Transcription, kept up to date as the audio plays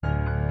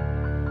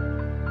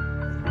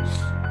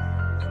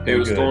Hey,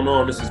 what's going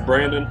on? This is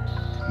Brandon.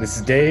 This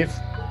is Dave.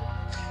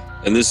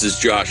 And this is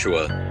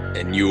Joshua.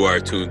 And you are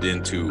tuned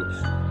into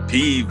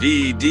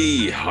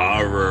PVD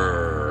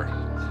Horror.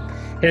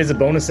 Here's a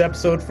bonus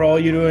episode for all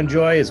you to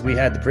enjoy as we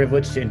had the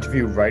privilege to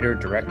interview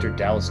writer-director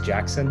Dallas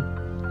Jackson.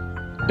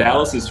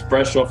 Dallas is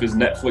fresh off his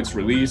Netflix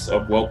release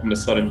of Welcome to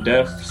Sudden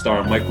Death,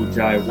 starring Michael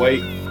Jai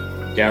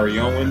White, Gary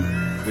Owen,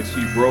 which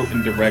he wrote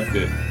and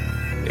directed.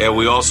 Yeah,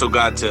 we also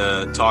got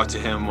to talk to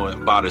him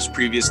about his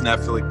previous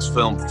Netflix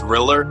film,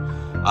 Thriller.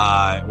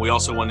 We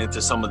also went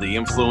into some of the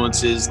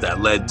influences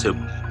that led to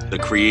the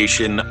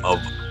creation of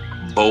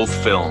both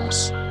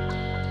films.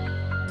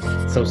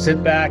 So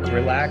sit back,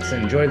 relax,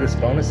 and enjoy this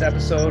bonus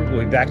episode.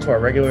 We'll be back to our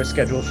regular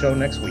scheduled show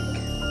next week.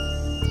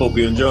 Hope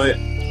you enjoy it.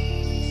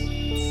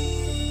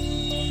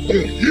 Oh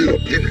yeah,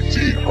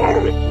 PVD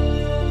Horror.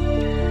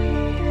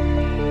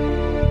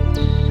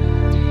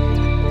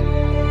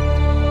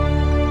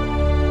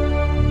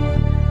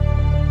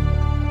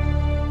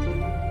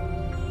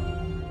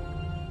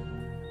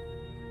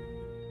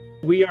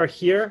 We are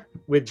here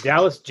with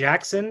Dallas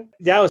Jackson.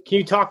 Dallas, can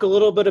you talk a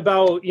little bit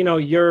about,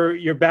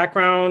 your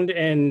background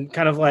and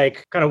kind of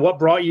what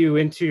brought you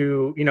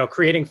into,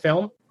 creating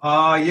film?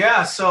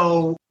 Yeah.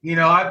 So,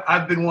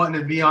 I've been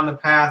wanting to be on the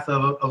path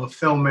of a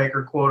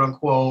filmmaker, quote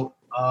unquote,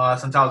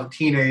 since I was a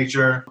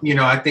teenager.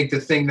 I think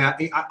the thing that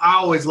I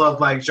always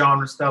loved, like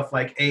genre stuff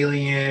like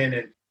Alien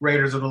and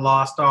Raiders of the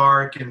Lost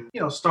Ark and,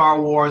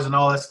 Star Wars and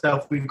all that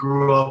stuff we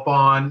grew up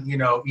on,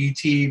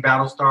 E.T.,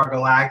 Battlestar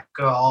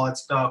Galactica, all that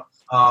stuff.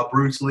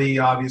 Bruce Lee,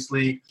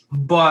 obviously.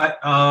 But,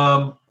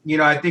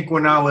 I think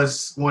when I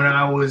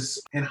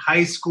was in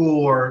high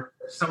school or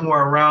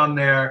somewhere around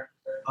there,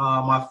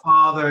 my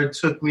father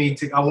took me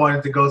I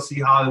wanted to go see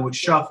Hollywood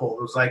Shuffle.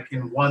 It was like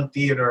in one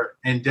theater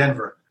in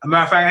Denver. As a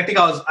matter of fact, I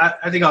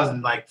think I was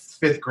in like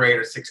 5th grade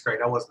or 6th grade.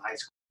 I wasn't in high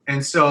school.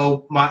 And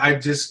so I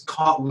just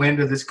caught wind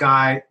of this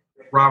guy,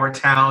 Robert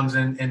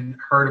Townsend, and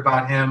heard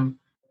about him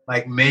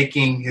like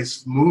making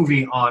his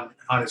movie on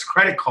his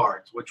credit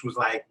cards, which was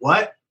like,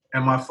 what?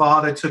 And my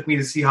father took me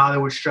to see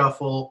Hollywood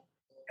Shuffle,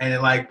 and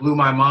it like blew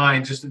my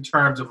mind just in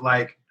terms of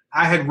like,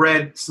 I had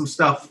read some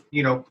stuff,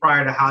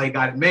 prior to how he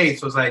got it made.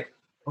 So it's like,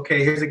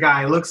 okay, here's a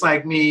guy, looks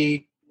like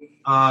me.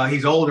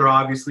 He's older,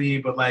 obviously,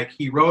 but like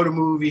he wrote a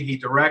movie, he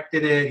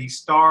directed it, he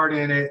starred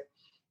in it,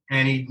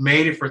 and he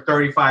made it for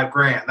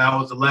 $35,000. That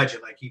was the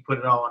legend. Like he put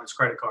it all on his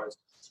credit cards.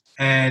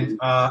 And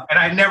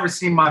I'd never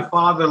seen my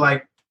father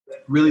like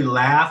really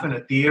laugh in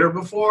a theater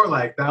before.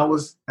 Like that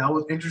was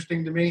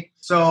interesting to me.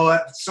 So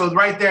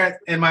right there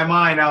in my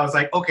mind, I was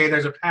like, okay,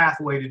 there's a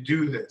pathway to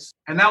do this.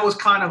 And that was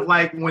kind of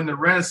like when the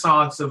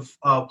renaissance of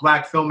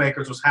black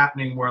filmmakers was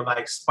happening, where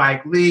like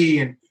Spike Lee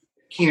and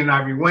Keenen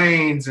Ivory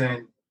Wayans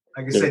and,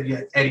 like I said,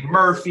 yeah, Eddie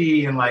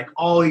Murphy, and like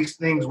all these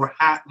things were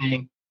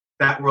happening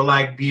that were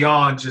like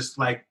beyond just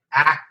like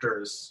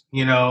actors,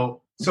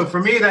 So for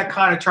me, that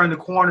kind of turned the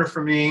corner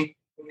for me.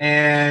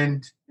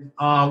 And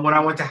when I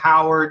went to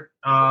Howard,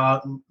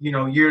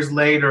 years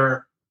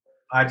later,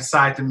 I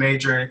decided to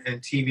major in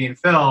TV and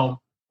film,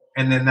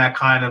 and then that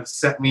kind of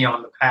set me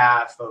on the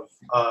path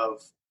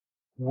of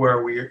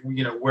where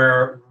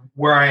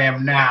where I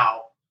am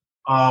now.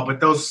 But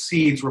those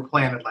seeds were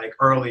planted like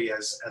early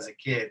as a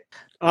kid.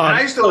 And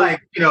I used to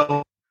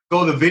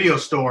go to the video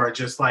store and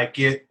just like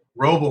get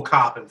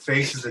RoboCop and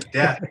Faces of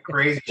Death and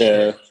crazy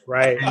shit.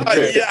 Right. And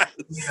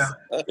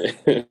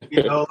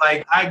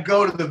like I'd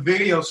go to the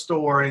video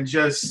store and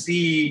just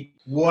see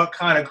what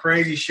kind of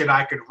crazy shit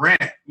I could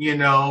rent,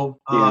 Evil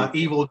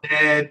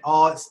Dead,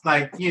 all it's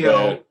like,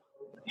 the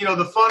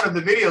fun of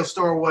the video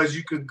store was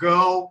you could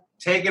go,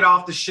 take it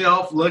off the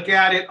shelf, look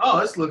at it. Oh,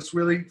 this looks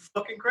really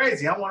fucking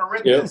crazy. I want to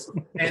rent this.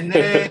 And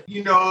then,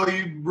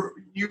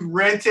 you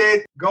rent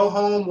it, go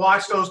home,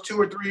 watch those 2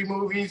 or 3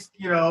 movies,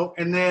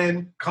 and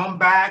then come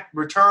back,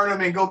 return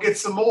them, and go get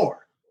some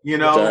more,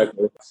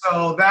 Exactly.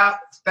 So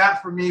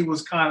that for me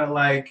was kind of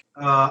like,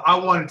 I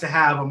wanted to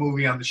have a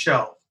movie on the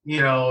shelf,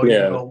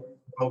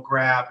 go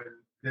grab,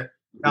 and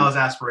that was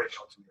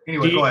aspirational to me.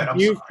 Anyway, go ahead.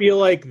 Do you feel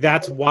like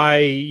that's why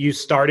you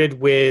started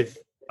with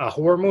a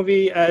horror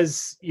movie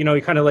as,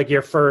 kind of like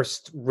your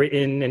first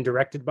written and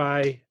directed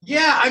by?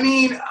 Yeah, I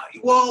mean,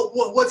 well,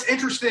 what's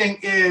interesting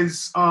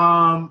is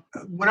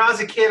when I was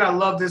a kid, I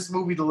loved this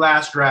movie, The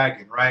Last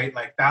Dragon, right?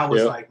 Like that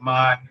was like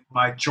my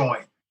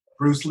joint.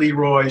 Bruce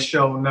Leroy,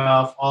 Show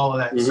Enough, all of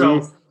that.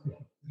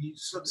 Mm-hmm.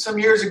 So some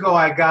years ago,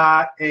 I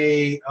got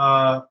a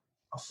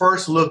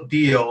first look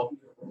deal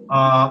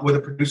with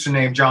a producer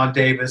named John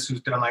Davis,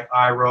 who's done like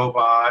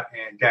iRobot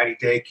and Daddy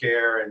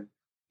Daycare, and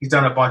he's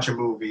done a bunch of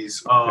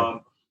movies.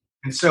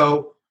 And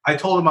so I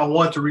told him I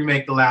wanted to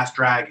remake The Last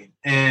Dragon.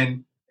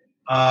 And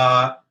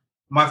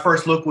my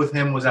first look with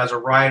him was as a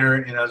writer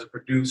and as a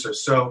producer.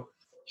 So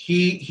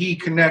he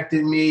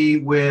connected me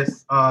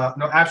with,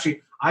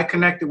 I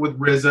connected with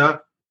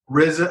RZA.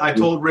 I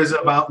told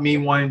RZA about me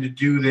wanting to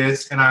do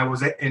this,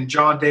 and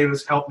John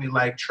Davis helped me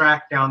like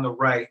track down the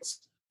rights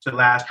to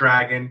Last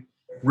Dragon.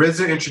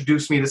 RZA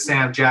introduced me to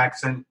Sam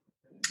Jackson,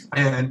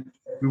 and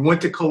we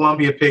went to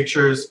Columbia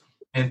Pictures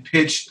and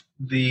pitched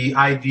the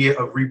idea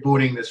of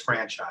rebooting this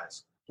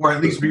franchise, or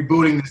at least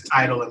rebooting this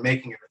title and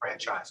making it a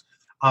franchise.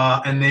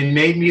 And they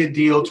made me a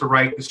deal to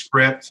write the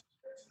script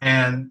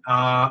and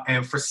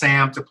for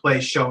Sam to play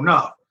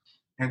Sho'nuff.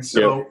 And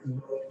so,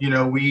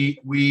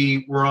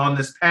 we were on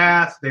this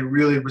path. They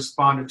really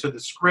responded to the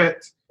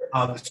script.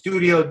 The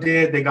studio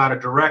did. They got a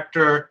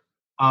director,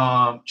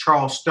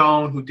 Charles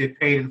Stone, who did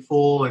Paid in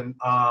Full and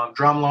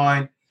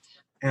Drumline.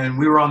 And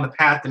we were on the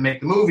path to make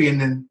the movie. And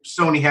then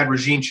Sony had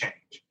regime change.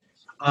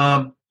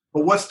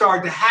 But what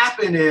started to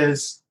happen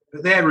is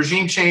they had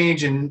regime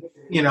change, and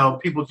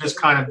people just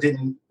kind of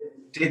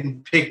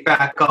didn't pick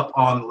back up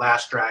on The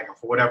Last Dragon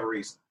for whatever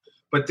reason.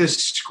 But this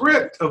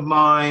script of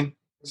mine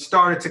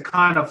started to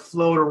kind of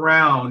float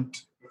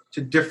around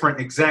to different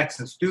execs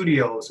and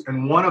studios,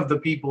 and one of the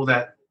people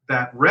that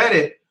read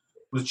it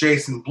was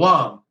Jason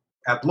Blum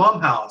at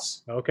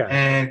Blumhouse. Okay.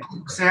 And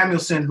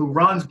Samuelson, who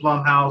runs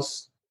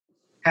Blumhouse,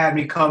 had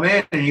me come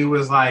in, and he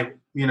was like,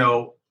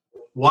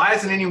 why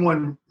hasn't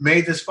anyone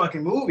made this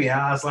fucking movie? And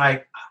I was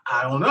like,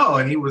 I don't know.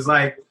 And he was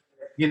like,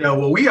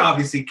 well, we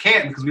obviously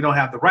can't because we don't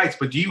have the rights,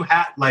 but do you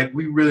have,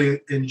 we really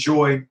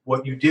enjoyed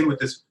what you did with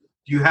this.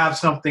 Do you have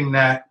something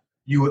that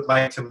you would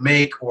like to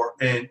make or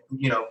in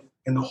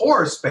the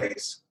horror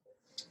space?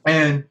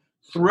 And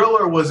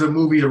Thriller was a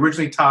movie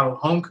originally titled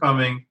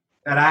Homecoming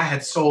that I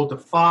had sold to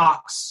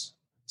Fox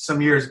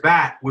some years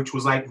back, which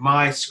was like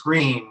my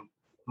Scream,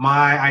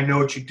 my I Know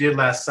What You Did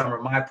Last Summer,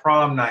 my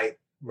Prom Night.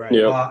 Right.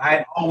 Yeah.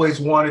 I always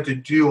wanted to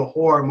do a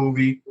horror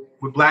movie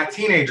with black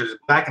teenagers,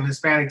 black and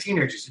Hispanic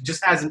teenagers. It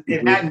just hadn't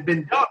been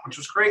done, which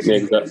was crazy.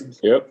 Exactly.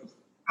 Yep.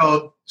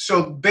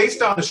 So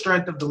based on the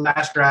strength of The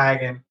Last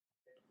Dragon,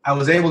 I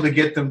was able to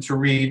get them to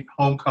read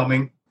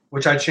Homecoming,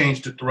 which I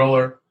changed to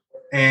Thriller.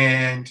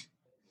 And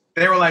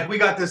they were like, we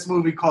got this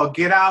movie called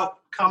Get Out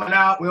coming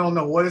out. We don't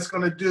know what it's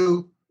going to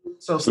do,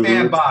 so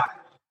stand by.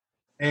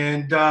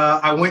 And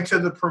I went to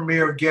the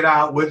premiere of Get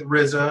Out with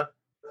RZA.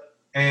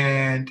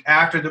 And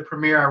after the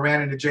premiere, I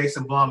ran into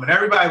Jason Blum. And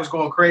everybody was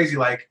going crazy,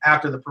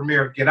 after the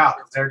premiere of Get Out.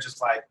 Because they're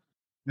just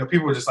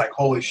people were just like,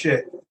 holy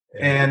shit.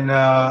 And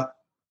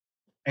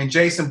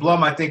Jason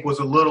Blum, I think, was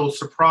a little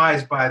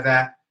surprised by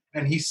that.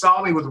 And he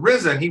saw me with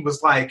RZA, and he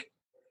was like,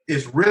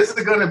 is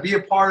RZA going to be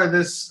a part of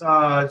this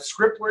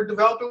script we're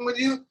developing with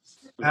you?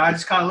 And I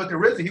just kind of looked at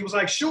RZA. He was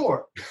like,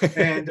 sure.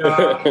 And,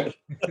 and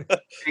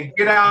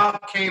Get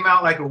Out came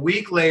out like a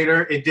week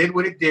later. It did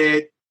what it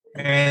did.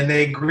 And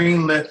they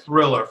greenlit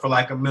Thriller for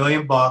like $1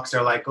 million.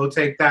 They're like, go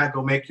take that,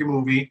 go make your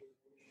movie.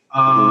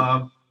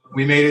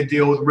 We made a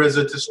deal with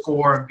RZA to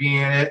score and be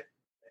in it.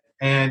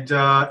 And,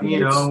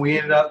 we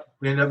ended up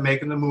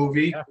making the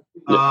movie.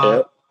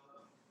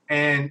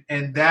 And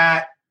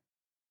that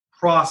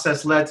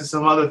process led to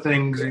some other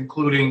things,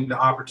 including the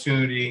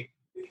opportunity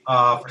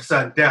for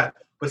Sudden Death.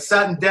 But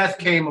Sudden Death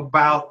came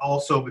about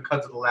also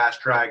because of The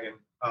Last Dragon.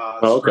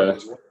 Okay.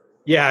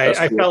 Yeah,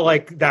 I felt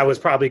like that was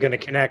probably going to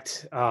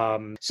connect.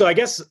 So I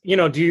guess,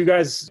 do you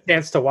guys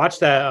chance to watch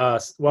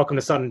that Welcome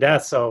to Sudden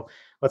Death? So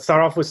let's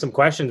start off with some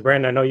questions.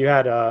 Brandon, I know you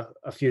had a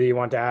few that you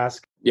want to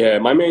ask. Yeah,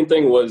 my main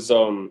thing was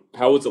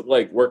how was it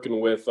like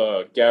working with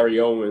Gary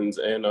Owens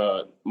and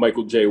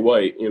Michael J.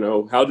 White?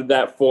 How did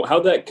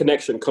that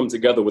connection come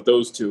together with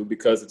those two?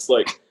 Because it's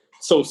like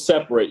so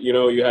separate.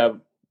 You have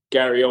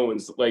Gary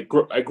Owens, I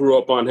grew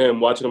up on him,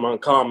 watching him on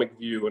Comic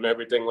View and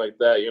everything like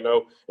that,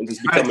 and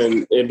just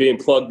becoming and being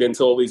plugged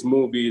into all these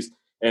movies.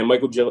 And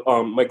Michael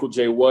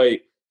J.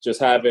 White just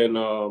having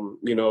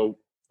a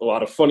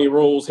lot of funny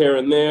roles here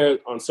and there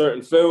on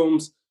certain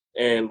films,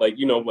 and like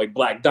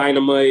Black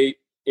Dynamite.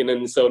 And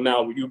then so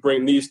now you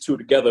bring these two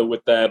together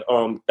with that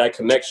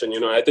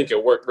connection. I think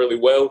it worked really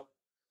well.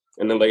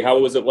 And then how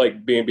was it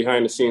like being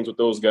behind the scenes with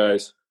those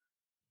guys?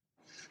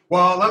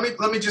 Well,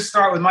 let me just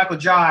start with Michael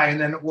Jai, and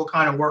then we'll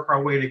kind of work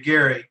our way to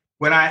Gary.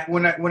 When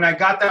I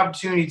got the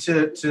opportunity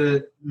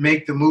to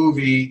make the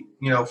movie,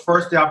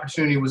 first the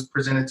opportunity was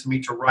presented to me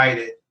to write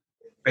it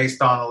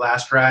based on The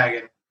Last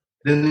Dragon.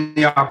 Then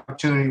the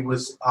opportunity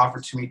was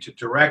offered to me to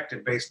direct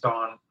it based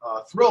on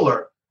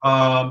Thriller.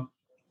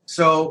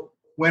 So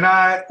when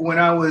I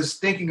was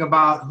thinking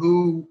about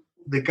who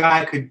the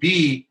guy could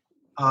be,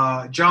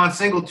 John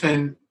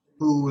Singleton,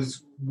 who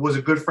was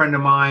a good friend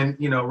of mine,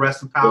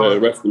 rest in power.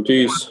 Rest in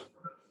peace.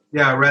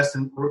 Yeah, rest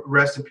in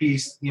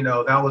peace.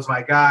 That was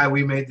my guy.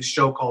 We made the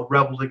show called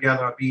Rebel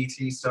together on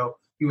BET. So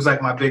he was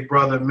like my big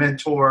brother,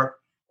 mentor.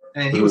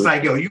 And he was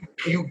like, yo,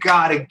 you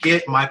got to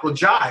get Michael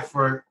Jai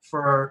for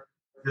your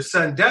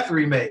Sudden Death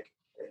remake.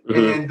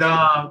 And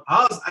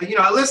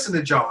I listened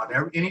to John.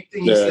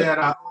 Anything he said,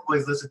 I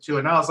always listened to it.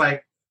 And I was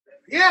like,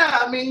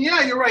 yeah,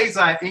 you're right. He's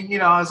like,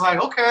 I was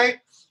like, okay.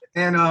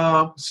 And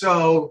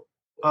so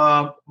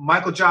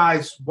Michael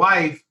Jai's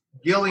wife,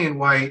 Gillian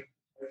White,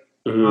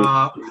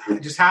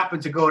 just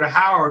happened to go to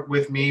Howard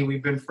with me.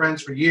 We've been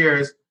friends for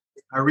years.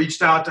 I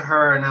reached out to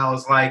her and I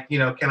was like,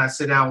 can I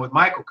sit down with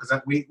Michael? Because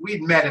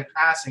we'd met in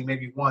passing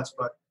maybe once,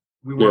 but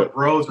we weren't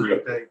bros or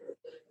anything.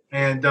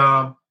 And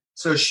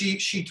so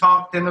she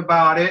talked to him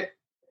about it.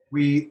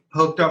 We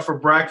hooked up for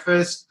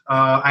breakfast.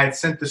 I had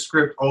sent the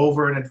script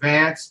over in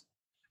advance.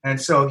 And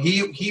so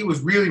he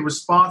was really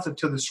responsive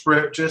to the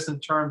script, just in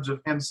terms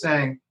of him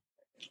saying,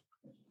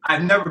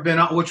 I've never been,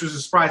 which was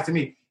a surprise to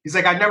me. He's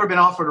like, I've never been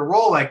offered a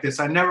role like this.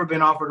 I've never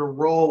been offered a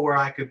role where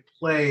I could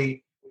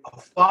play a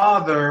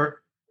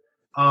father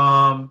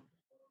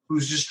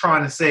who's just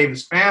trying to save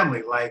his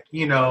family. Like,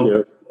 you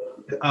know,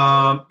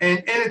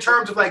 and in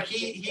terms of like,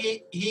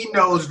 he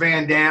knows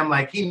Van Damme,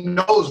 like he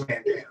knows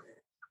Van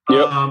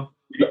Damme.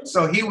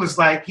 So he was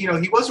like, you know,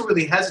 he wasn't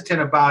really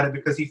hesitant about it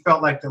because he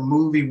felt like the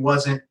movie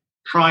wasn't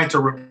trying to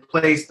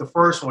replace the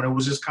first one. It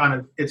was just kind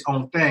of its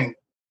own thing.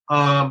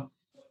 But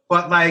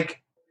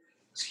like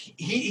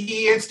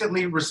he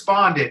instantly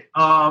responded.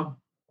 And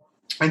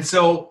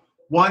so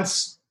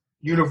once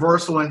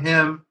Universal and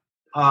him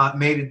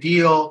made a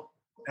deal,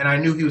 and I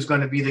knew he was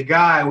going to be the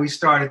guy, we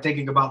started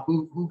thinking about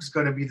who's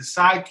going to be the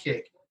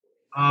sidekick.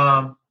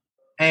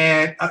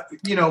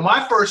 You know,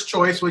 my first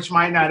choice, which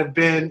might not have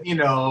been, you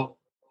know,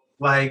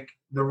 like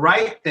the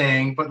right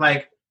thing, but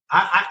like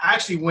I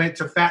actually went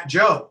to Fat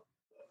Joe.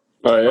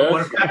 Oh yeah,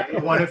 I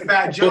wanted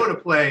Fat Joe to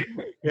play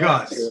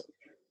Gus.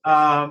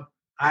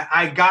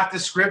 I got the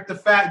script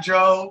of Fat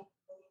Joe.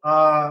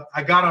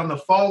 I got on the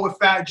phone with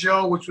Fat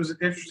Joe, which was an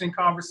interesting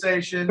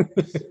conversation.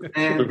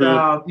 And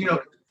you know,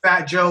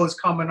 Fat Joe is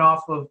coming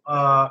off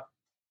of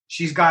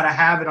She's Gotta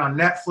Have It on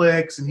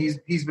Netflix, and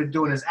he's been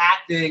doing his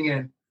acting,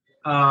 and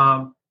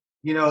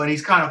you know, and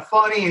he's kind of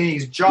funny and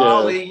he's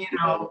jolly, you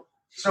know.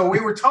 So we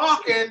were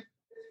talking,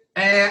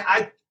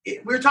 and we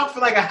were talking for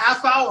like a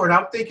half hour, and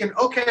I'm thinking,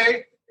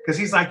 okay, because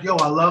he's like, yo,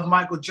 I love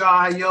Michael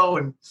Jai, yo,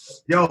 and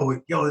yo,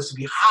 this would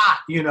be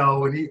hot, you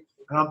know, and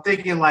I'm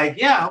thinking like,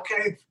 yeah,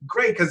 okay,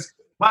 great, because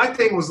my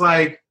thing was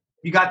like,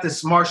 you got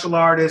this martial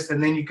artist,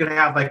 and then you could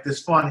have like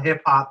this fun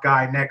hip hop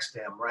guy next to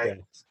him, right?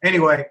 Yeah.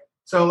 Anyway,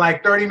 so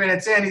like 30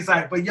 minutes in, he's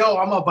like, but yo,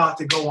 I'm about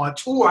to go on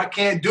tour. I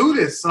can't do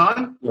this,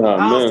 son. Oh,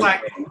 I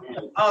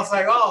was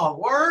like, oh,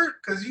 word?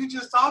 Because you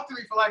just talked to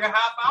me for like a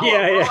half hour.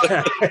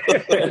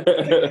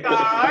 Yeah.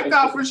 I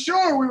thought for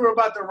sure we were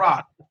about to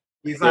rock.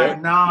 He's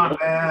like, nah,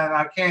 man,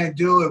 I can't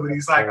do it. But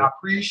he's like, I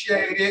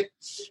appreciate it.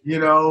 You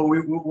know,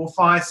 we'll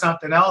find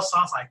something else.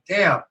 I was like,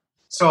 damn.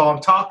 So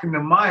I'm talking to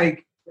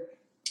Mike,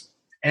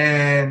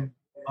 and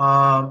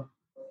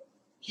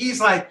he's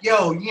like,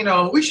 yo, you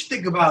know, we should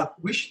think about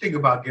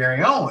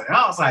Gary Owen. And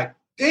I was like,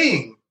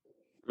 dang,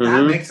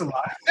 that makes a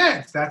lot of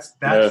sense.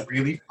 That's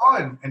really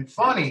fun and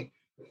funny.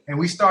 And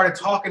we started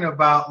talking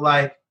about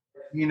like,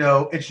 you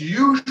know, it's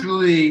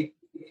usually,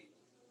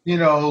 you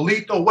know,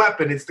 Lethal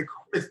Weapon. It's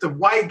the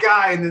white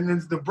guy, and then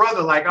it's the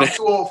brother. Like, I'm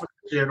too old for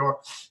this shit. Or,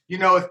 you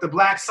know, it's the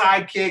black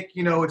sidekick.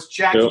 You know, it's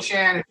Jackie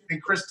Chan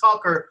and Chris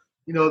Tucker.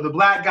 You know, the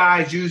black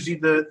guy is usually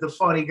the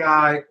funny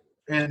guy,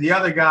 and the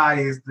other guy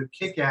is the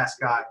kick-ass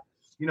guy.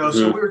 You know,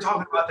 so we were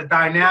talking about the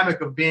dynamic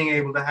of being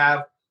able to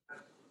have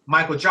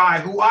Michael Jai,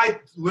 who I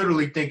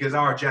literally think is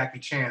our Jackie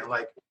Chan.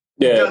 Like,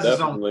 he does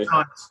definitely his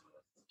own stunts.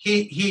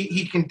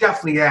 He can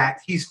definitely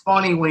act. He's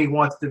funny when he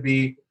wants to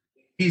be.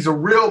 He's a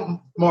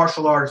real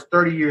martial artist,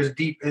 30 years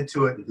deep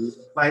into it.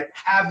 Like,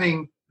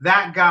 having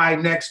that guy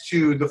next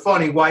to the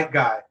funny white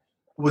guy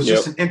was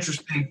just an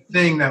interesting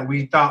thing that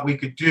we thought we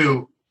could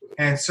do.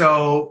 And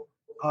so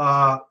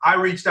I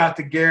reached out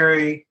to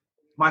Gary.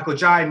 Michael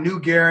Jai knew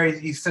Gary.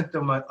 He sent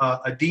them a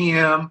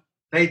DM.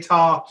 They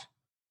talked.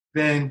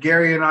 Then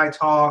Gary and I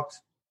talked.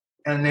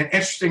 And then,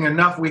 interesting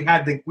enough, we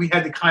had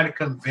to kind of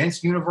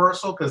convince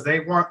Universal, because they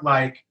weren't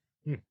like,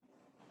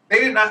 they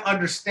did not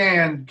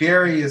understand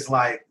Gary is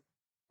like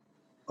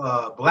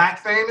black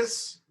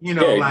famous. You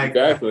know, like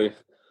exactly.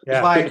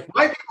 Like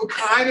white people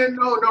kind of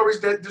know. No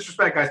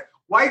disrespect, guys.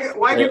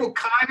 White people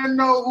kind of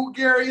know who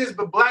Gary is,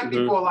 but black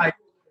people are like,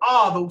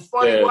 oh, the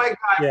funny white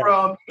guy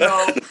from, you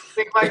know,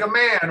 Think Like a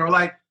Man, or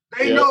like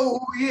they know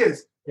who he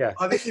is. Yeah.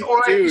 Or like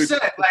you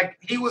said, like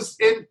he was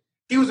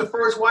the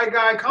first white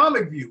guy in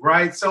Comic View,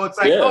 right? So it's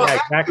like,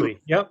 exactly.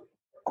 Yep.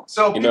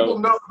 So people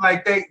know,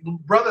 like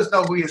brothers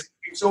know who he is.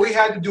 So we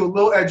had to do a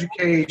little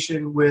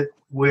education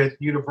with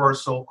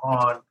Universal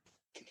on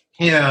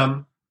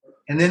him,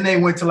 and then they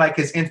went to like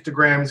his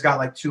Instagram. He's got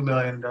like 2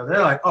 million.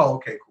 They're like, oh,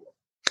 okay,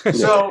 cool.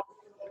 So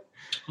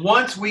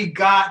once we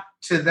got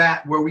to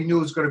that where we knew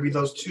it was going to be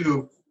those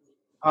two,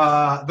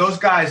 those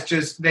guys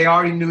they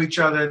already knew each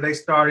other. They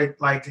started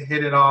like to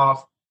hit it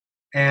off,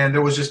 and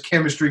there was just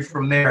chemistry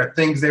from there.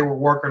 Things they were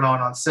working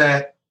on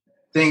set,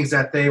 things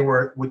that they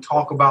would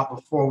talk about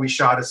before we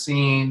shot a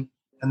scene,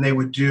 and they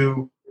would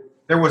do.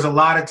 There was a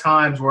lot of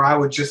times where I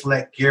would just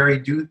let Gary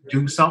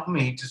do something,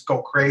 and he'd just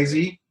go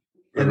crazy,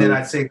 and then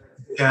I'd say,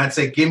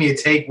 give me a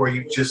take where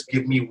you just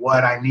give me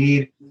what I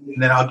need,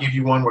 and then I'll give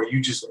you one where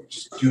you just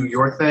do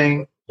your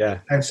thing. Yeah.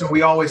 And so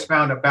we always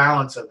found a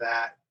balance of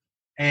that.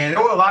 And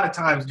there were a lot of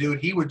times, dude,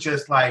 he would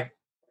just like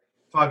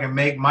fucking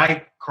make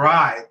Mike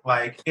cry,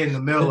 like in the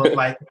middle of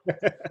like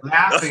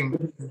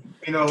laughing,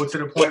 you know, to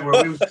the point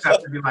where we would just have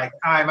to be like,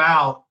 time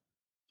out,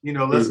 you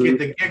know, let's get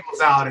the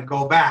giggles out and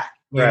go back,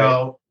 you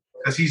know,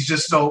 because he's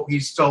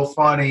so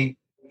funny,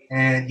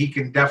 and he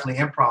can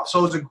definitely improv.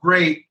 So it's a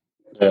great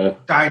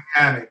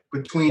dynamic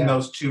between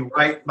those two,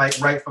 right?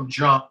 Like right from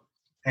jump.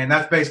 And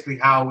that's basically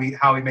how we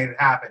made it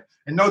happen.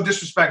 And no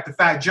disrespect to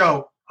Fat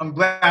Joe, I'm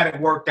glad it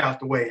worked out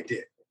the way it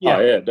did. Yeah,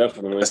 oh, yeah,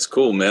 definitely. That's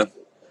cool, man.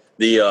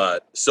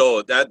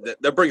 So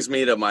that brings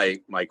me to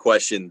my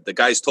question. The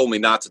guys told me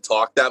not to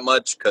talk that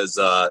much because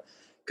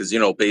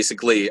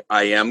basically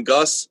I am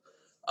Gus.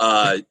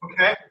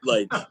 Okay.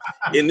 Like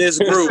in this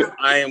group,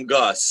 I am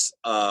Gus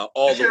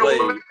all the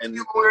way. And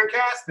you were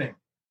casting.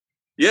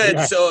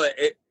 Yeah, so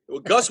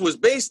Gus was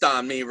based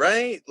on me,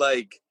 right?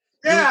 Like,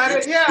 you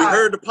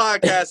heard the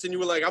podcast and you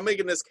were like, I'm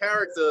making this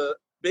character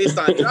based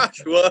on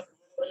Joshua.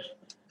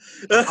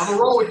 I'm gonna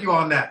roll with you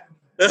on that.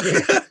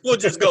 We'll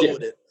just go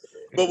with it.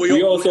 But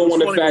we also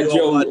wanted Fat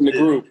Joe in the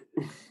group.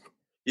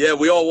 Yeah,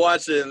 we all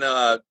watched it,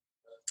 and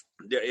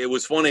it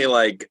was funny.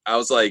 Like, I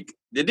was like,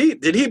 did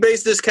he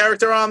base this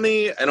character on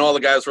me? And all the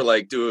guys were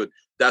like, dude,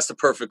 that's the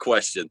perfect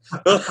question.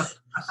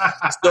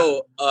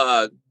 So,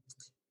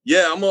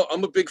 yeah,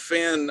 I'm a big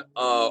fan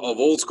of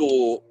old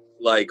school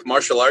like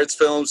martial arts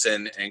films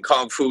and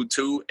kung fu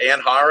too,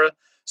 and horror.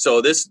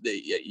 So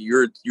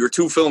your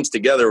two films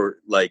together,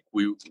 like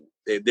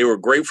they were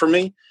great for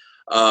me.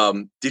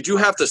 Did you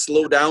have to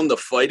slow down the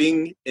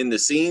fighting in the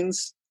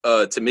scenes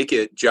to make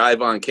it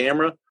jive on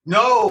camera?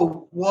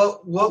 No,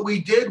 what we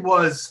did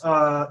was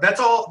that's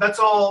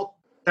all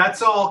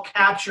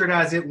captured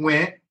as it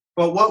went.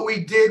 But what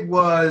we did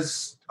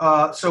was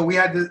so we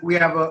have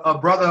a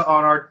brother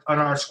on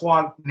our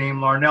squad named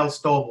Larnell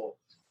Stovall,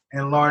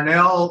 and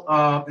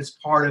Larnell is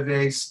part of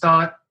a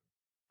stunt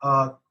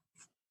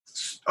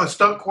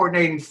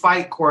coordinating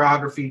fight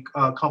choreography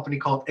company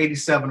called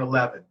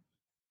 8711.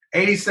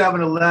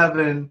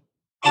 8711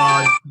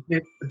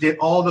 did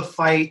all the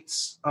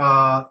fights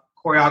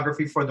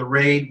choreography for the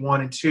Raid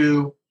 1 and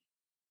 2.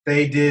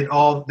 They do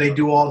all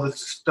the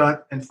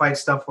stunt and fight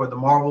stuff for the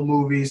Marvel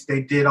movies.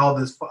 They did all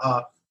this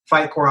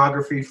fight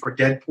choreography for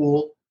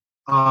Deadpool.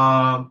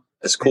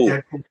 That's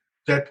cool.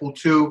 Deadpool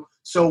 2.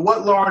 So what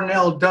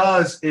Larnell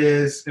does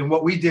is, and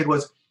what we did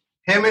was,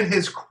 him and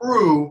his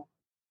crew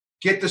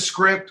get the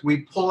script.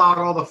 We pull out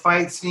all the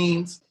fight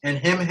scenes, and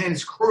him and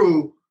his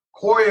crew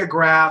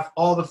choreograph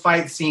all the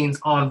fight scenes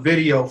on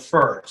video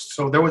first.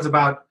 So there was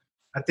about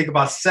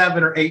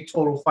 7 or 8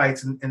 total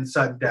fights in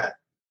Sudden Death.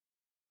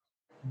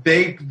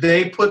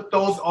 They put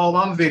those all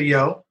on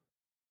video.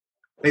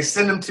 They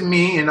send them to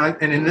me, and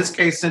in this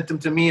case sent them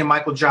to me and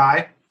Michael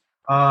Jai.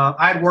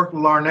 I had worked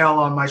with Larnell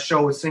on my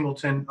show with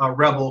Singleton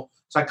Rebel,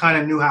 so I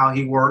kind of knew how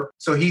he worked.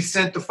 So he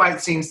sent the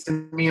fight scenes to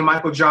me and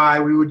Michael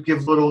Jai. We would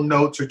give little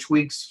notes or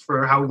tweaks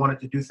for how we wanted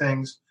to do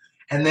things.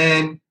 And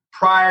then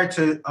prior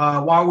to,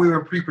 while we were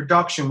in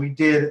pre-production, we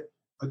did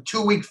a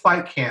 2-week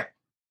fight camp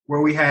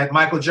where we had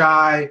Michael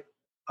Jai,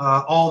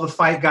 all the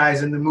fight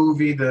guys in the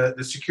movie, the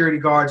security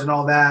guards and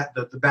all that,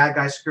 the bad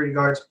guy security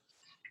guards,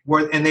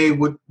 and they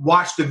would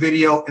watch the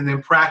video and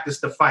then practice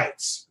the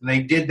fights. And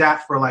they did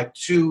that for like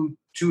 2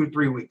 or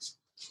 3 weeks,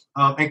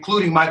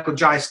 including Michael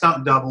Jai's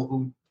stunt double,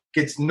 who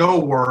gets no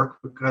work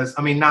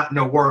not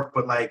no work,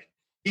 but like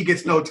he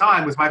gets no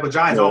time because Michael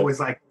Jai is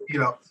always like,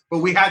 but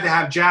we had to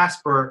have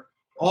Jasper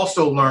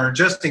also learn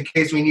just in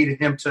case we needed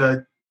him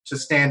to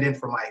stand in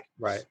for Mike.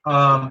 Right.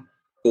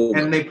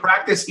 And they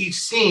practice each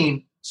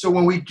scene. So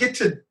when we get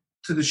to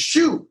the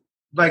shoot,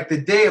 like the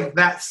day of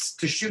that,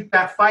 to shoot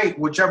that fight,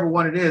 whichever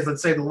one it is,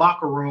 let's say the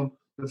locker room,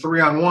 the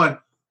 3-on-1,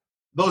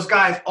 those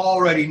guys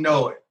already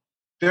know it.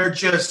 They're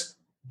just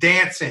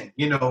dancing.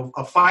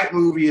 A fight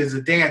movie is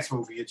a dance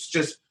movie. It's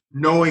just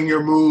knowing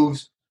your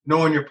moves,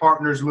 knowing your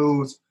partner's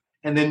moves,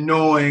 and then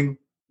knowing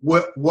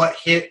what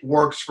hit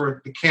works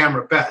for the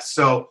camera best.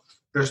 So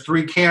there's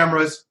 3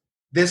 cameras.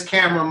 This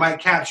camera might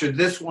capture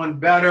this one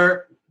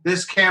better.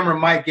 This camera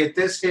might get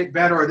this hit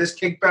better or this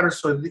kick better.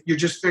 So you're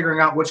just figuring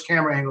out which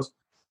camera angles.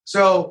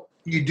 So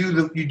you do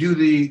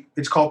the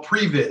it's called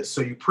previs.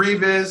 So you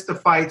previs the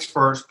fights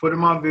first, put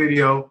them on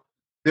video.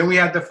 Then we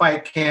had the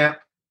fight camp,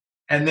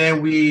 and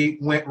then we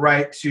went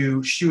right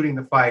to shooting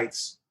the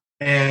fights.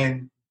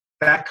 And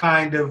that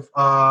kind of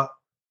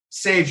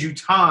saves you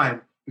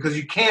time because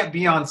you can't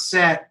be on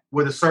set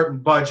with a certain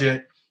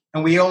budget.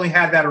 And we only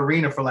had that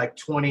arena for like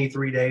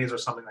 23 days or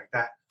something like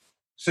that.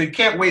 So you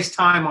can't waste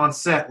time on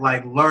set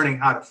like learning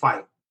how to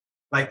fight,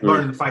 like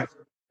learning to fight.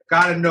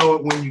 Got to know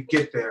it when you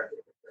get there.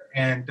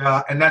 And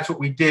that's what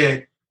we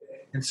did.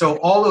 And so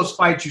all those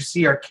fights you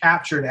see are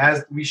captured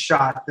as we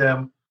shot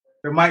them.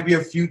 There might be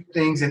a few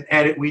things in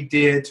edit we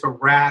did to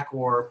rack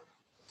or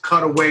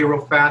cut away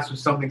real fast or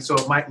something so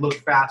it might look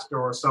faster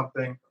or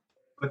something.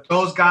 But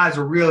those guys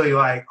are really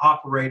like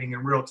operating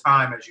in real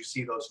time as you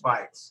see those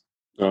fights.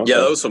 Okay. Yeah,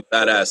 those some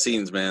badass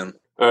scenes, man.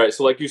 All right,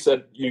 so like you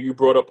said, you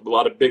brought up a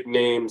lot of big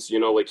names,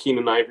 like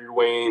Keenan Ivory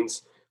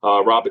Wayans,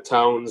 Robert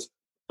Towns.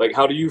 Like,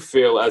 how do you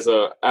feel as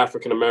a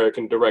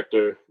African-American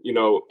director, in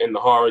the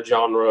horror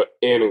genre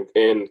and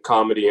in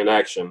comedy and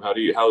action? How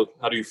do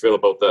you feel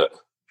about that?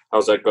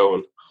 How's that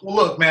going? Well,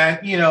 look, man,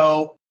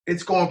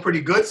 it's going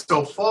pretty good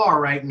so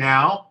far right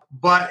now,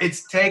 but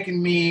it's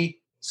taken me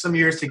some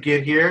years to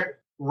get here.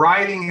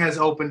 Writing has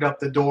opened up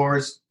the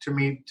doors to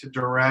me to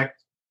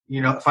direct.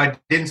 If I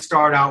didn't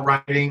start out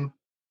writing,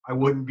 I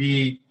wouldn't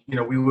be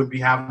we would be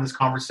having this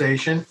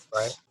conversation.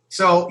 Right.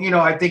 So,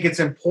 I think it's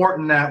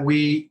important that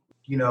we,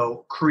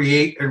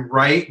 create and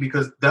write,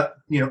 because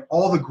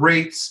all the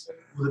greats,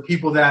 the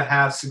people that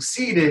have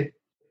succeeded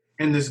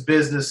in this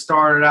business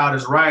started out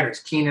as writers.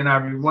 Keenen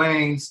Ivory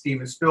Wayans,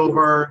 Steven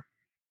Spielberg,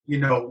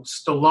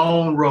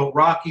 Stallone wrote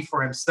Rocky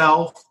for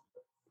himself.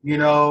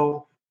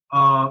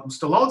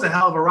 Stallone's a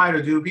hell of a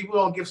writer, dude. People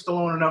don't give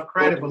Stallone enough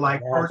credit, but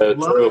like First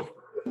Blood,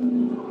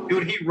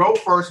 dude, he wrote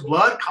First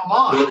Blood. Come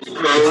on.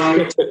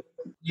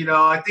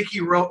 I think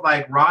he wrote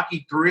like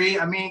Rocky 3.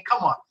 I mean,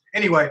 come on.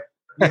 Anyway,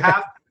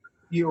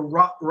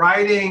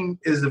 writing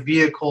is a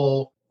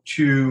vehicle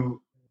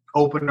to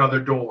open other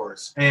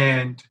doors.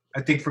 And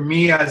I think for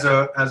me as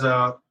a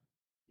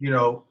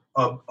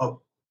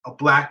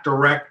black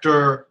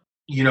director,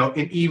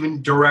 and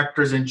even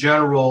directors in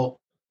general,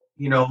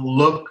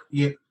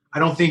 I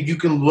don't think you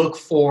can look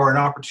for an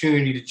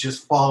opportunity to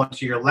just fall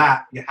into your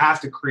lap. You have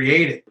to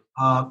create it.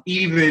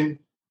 Even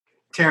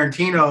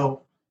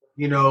Tarantino,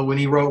 when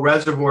he wrote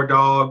Reservoir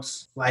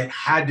Dogs,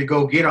 had to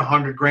go get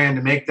 $100,000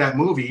 to make that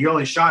movie. He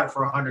only shot it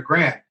for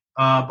 $100,000,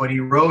 but he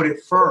wrote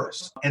it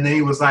first, and then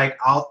he was like,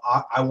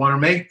 I want to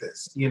make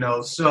this.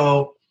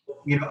 So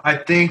I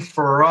think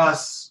for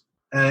us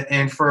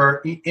and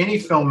for any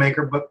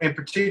filmmaker, but in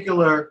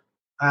particular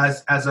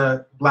as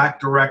a black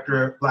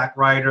director, black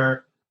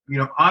writer,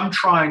 I'm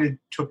trying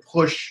to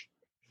push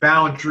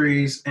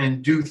boundaries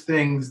and do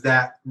things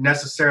that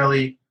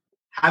necessarily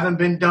haven't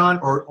been done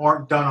or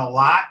aren't done a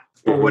lot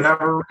for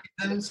whatever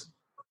reasons.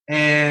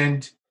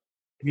 And,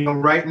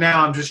 right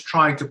now I'm just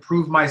trying to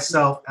prove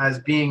myself as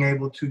being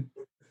able to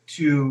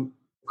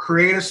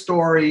create a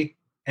story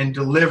and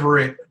deliver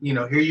it.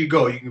 Here you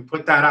go. You can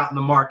put that out in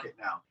the market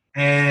now.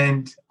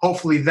 And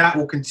hopefully that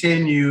will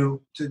continue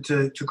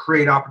to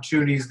create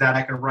opportunities that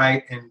I can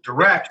write and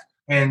direct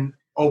and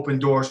open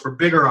doors for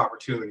bigger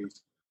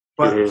opportunities.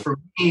 But for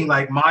me,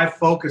 my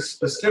focus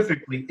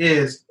specifically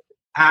is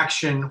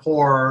action,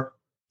 horror,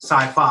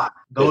 sci-fi.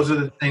 Those are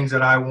the things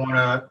that I want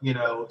to,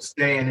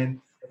 stay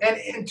in.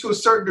 And to a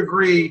certain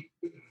degree,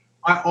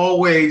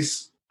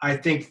 I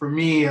think for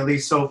me, at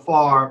least so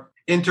far,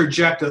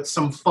 interjected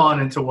some fun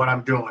into what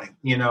I'm doing.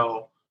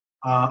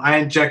 I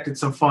injected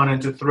some fun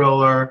into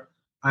Thriller.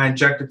 I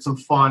injected some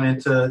fun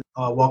into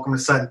Welcome to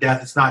Sudden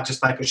Death. It's not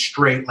just like a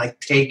straight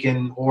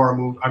Taken horror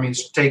movie. I mean,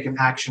 Taken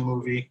action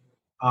movie.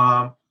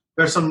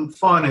 There's some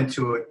fun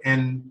into it,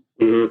 and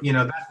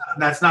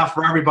that's not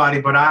for everybody.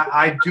 But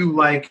I do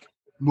like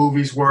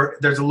movies where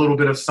there's a little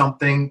bit of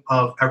something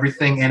of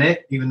everything in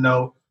it, even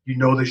though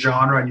the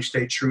genre and you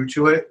stay true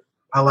to it.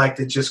 I like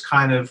to just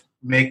kind of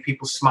make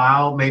people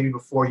smile, maybe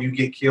before you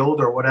get killed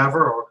or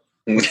whatever, or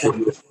I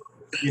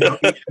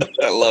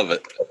love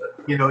it.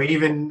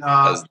 Even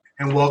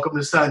in Welcome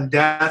to Sudden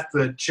Death,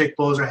 the chick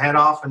blows her head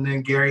off, and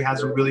then Gary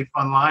has a really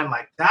fun line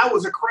like, "That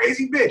was a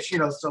crazy bitch,"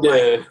 So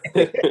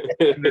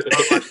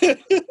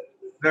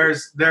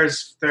there's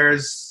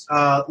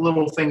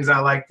little things I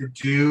like to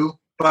do.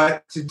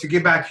 But to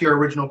get back to your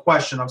original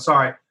question, I'm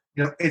sorry.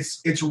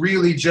 It's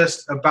really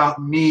just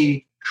about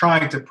me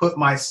trying to put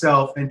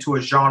myself into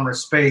a genre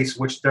space,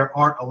 which there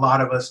aren't a lot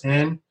of us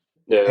in.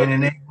 Yeah.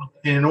 And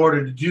in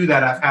order to do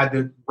that, I've had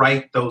to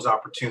write those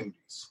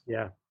opportunities.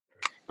 Yeah.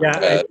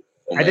 I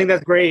think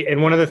that's great.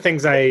 And one of the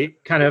things I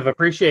kind of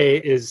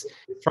appreciate is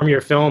from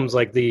your films,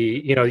 like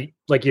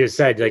like you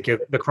said,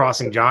 the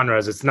crossing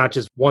genres. It's not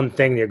just one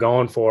thing you're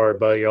going for,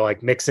 but you're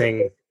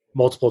mixing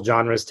multiple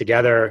genres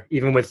together.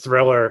 Even with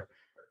Thriller,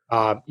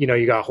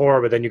 you got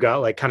horror, but then you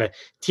got kind of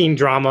teen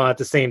drama at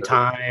the same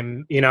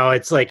time.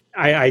 It's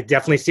I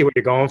definitely see what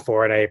you're going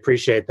for, and I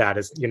appreciate that.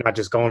 You're not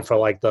just going for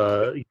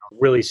the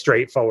really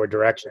straightforward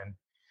direction.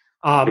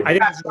 I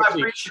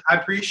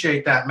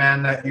appreciate that,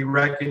 man, that you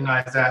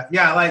recognize that.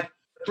 Yeah,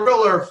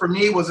 Thriller for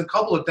me was a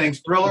couple of things.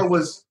 Thriller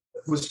was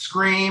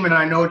Scream, and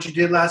I Know What You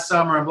Did Last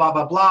Summer, and blah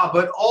blah blah.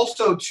 But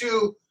also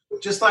too,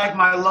 just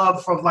my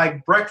love for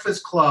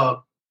Breakfast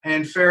Club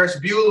and Ferris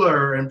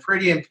Bueller and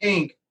Pretty in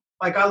Pink.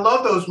 I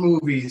love those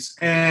movies,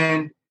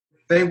 and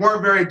they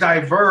weren't very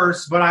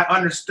diverse, but I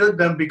understood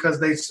them because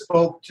they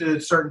spoke to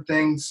certain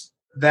things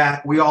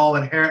that we all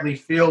inherently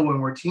feel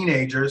when we're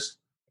teenagers.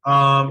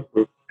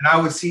 And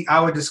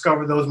I would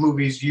discover those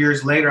movies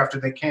years later after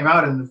they came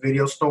out in the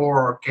video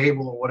store or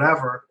cable or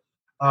whatever.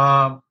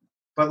 But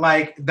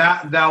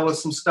that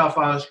was some stuff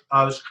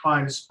I was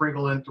trying to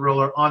sprinkle in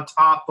Thriller on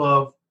top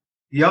of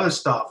the other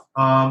stuff.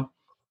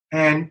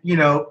 And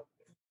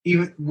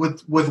even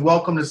with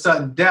Welcome to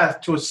Sudden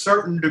Death, to a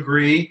certain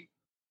degree,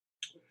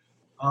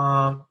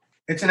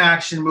 it's an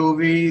action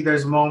movie.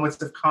 There's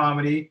moments of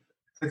comedy.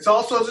 It's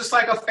also just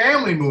a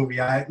family movie.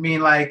 I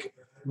mean,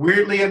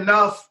 weirdly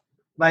enough,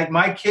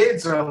 my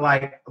kids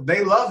are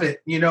they love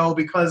it,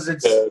 because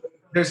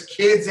there's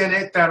kids in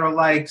it that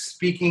are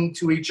speaking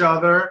to each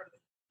other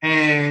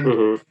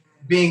and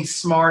being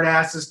smart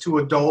asses to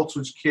adults,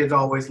 which kids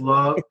always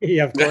love.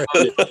 Yeah, of course.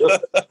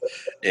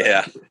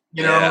 Yeah.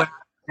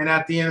 And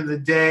at the end of the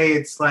day,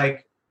 it's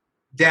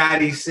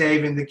daddy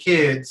saving the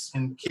kids,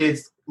 and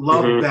kids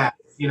love that.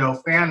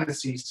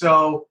 fantasy.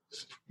 So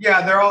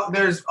yeah,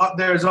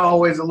 there's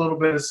always a little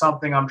bit of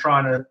something I'm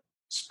trying to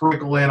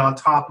sprinkle in on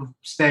top of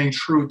staying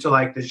true to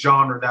like the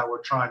genre that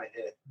we're trying to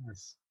hit.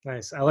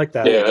 Nice. I like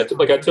that. Yeah,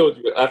 like I told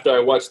you, after I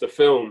watched the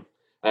film,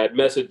 I had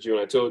messaged you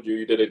and I told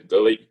you did it,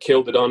 you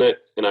killed it on it,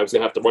 and I was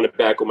gonna have to run it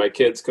back with my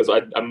kids because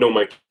I know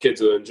my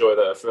kids will enjoy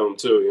that film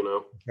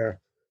too. Sure.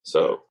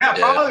 So yeah,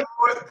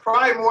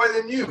 probably more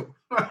than you.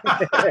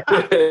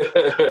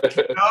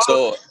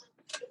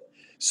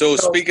 So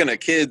speaking of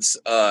kids,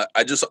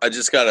 I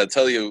just gotta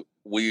tell you,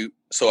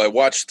 I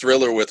watched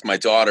Thriller with my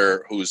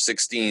daughter who's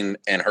 16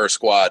 and her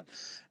squad,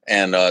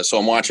 and so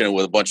I'm watching it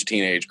with a bunch of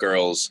teenage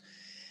girls,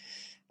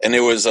 and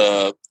there was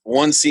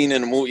one scene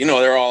in the movie.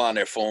 They're all on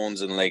their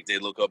phones and like they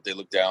look up, they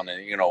look down,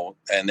 and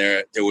and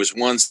there was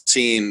one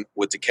scene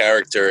with the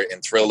character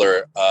in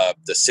Thriller,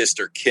 the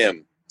sister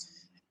Kim,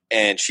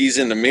 and she's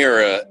in the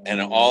mirror,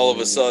 and all of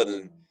a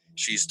sudden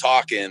she's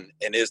talking,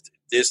 and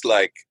this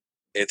like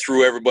it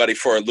threw everybody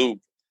for a loop.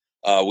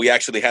 We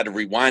actually had to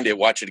rewind it,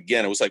 watch it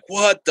again. It was like,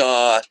 what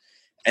the?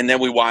 And then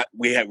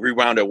we had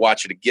rewound it,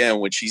 watch it again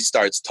when she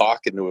starts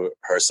talking to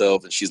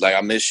herself, and she's like,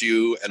 I miss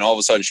you. And all of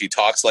a sudden she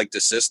talks like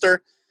the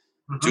sister.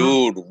 Mm-hmm.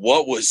 Dude,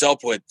 what was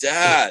up with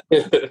that?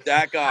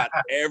 That got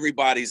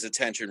everybody's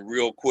attention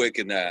real quick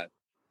in that.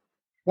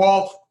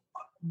 Well,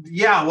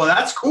 yeah,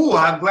 that's cool.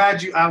 I'm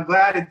glad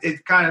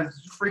it kind of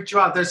freaked you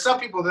out. There's some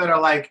people that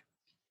are like,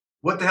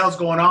 what the hell's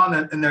going on?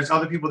 And there's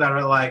other people that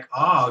are like,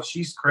 oh,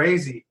 she's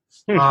crazy.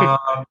 Yeah,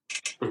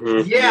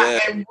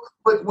 and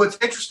what's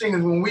interesting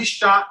is when we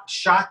shot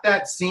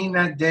that scene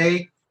that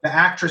day, the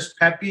actress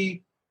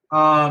Peppy,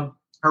 her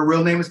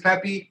real name is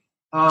Peppy,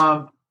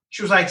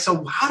 she was like,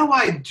 so how do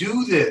I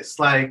do this?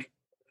 Like,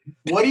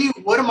 what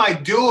am I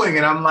doing?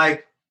 And I'm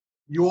like,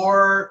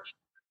 your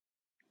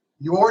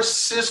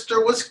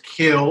sister was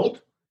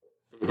killed.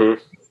 Mm-hmm.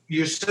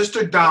 Your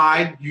sister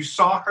died. You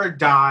saw her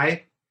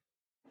die.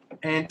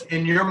 And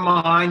in your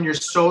mind, you're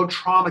so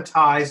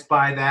traumatized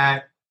by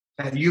that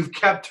you've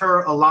kept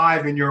her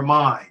alive in your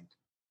mind.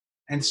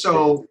 And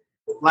so,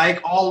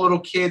 like all little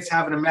kids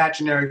have an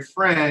imaginary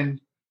friend,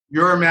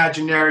 your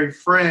imaginary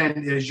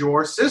friend is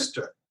your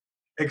sister,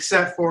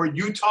 except for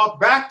you talk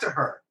back to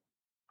her.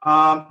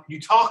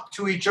 You talk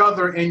to each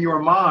other in your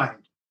mind.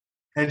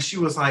 And she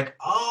was like,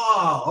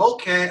 oh,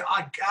 okay,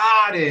 I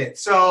got it.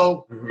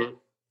 So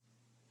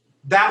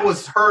that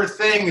was her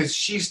thing, is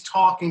she's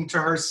talking to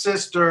her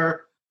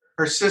sister.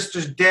 Her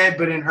sister's dead,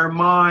 but in her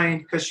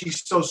mind, because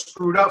she's so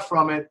screwed up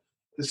from it,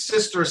 the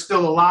sister is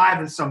still alive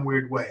in some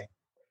weird way.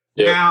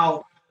 Yeah.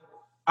 Now,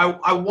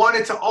 I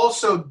wanted to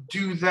also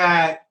do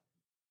that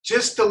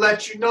just to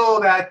let you know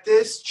that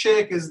this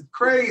chick is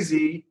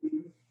crazy,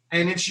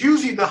 and it's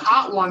usually the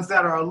hot ones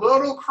that are a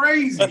little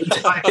crazy.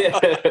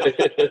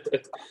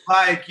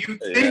 Like you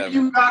think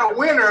you got a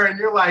winner, and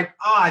you're like,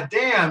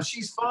 damn,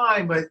 she's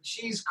fine, but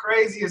she's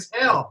crazy as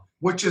hell,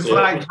 which is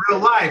like real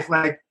life.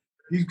 Like,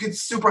 you get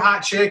super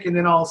hot chick, and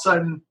then all of a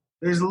sudden,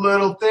 there's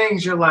little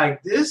things you're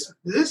like, this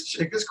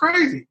chick is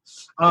crazy.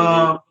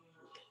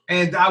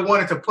 And I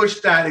wanted to push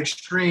that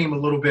extreme a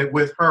little bit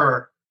with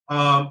her.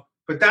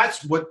 But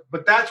that's what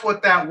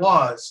that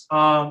was.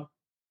 And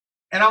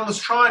I was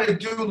trying to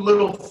do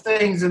little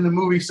things in the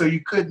movie so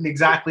you couldn't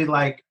exactly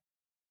like,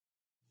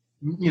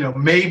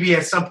 maybe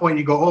at some point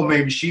you go, oh,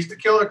 maybe she's the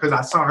killer because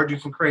I saw her do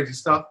some crazy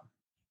stuff.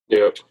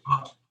 Yeah.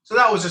 So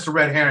that was just a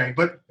red herring.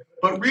 But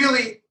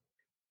really,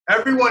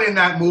 everyone in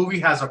that movie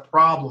has a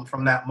problem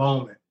from that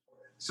moment.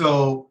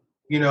 So,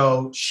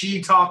 she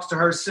talks to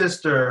her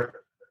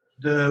sister.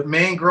 The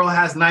main girl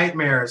has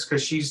nightmares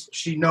because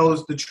she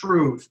knows the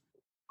truth.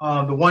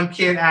 The one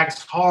kid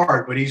acts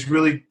hard, but he's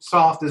really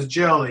soft as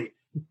jelly.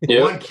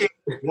 Yep.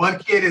 One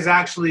kid is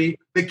actually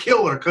the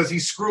killer because he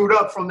screwed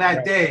up from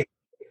that day.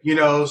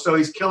 So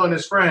he's killing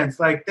his friends.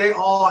 Like, they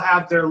all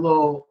have their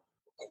little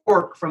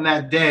quirk from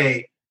that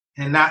day,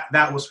 and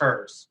that was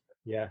hers.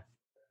 Yeah.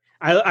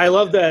 I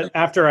love that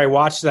after I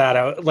watched that,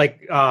 I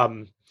like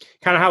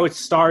kind of how it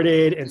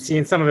started and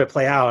seeing some of it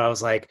play out. I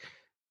was like,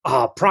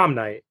 prom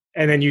night.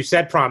 And then you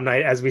said prom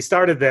night as we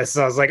started this.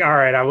 So I was like, all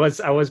right, I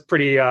was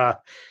pretty, I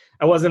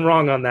wasn't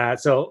wrong on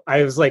that. So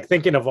I was like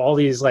thinking of all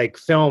these like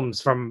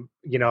films from,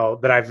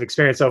 that I've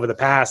experienced over the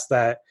past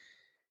that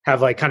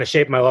have like kind of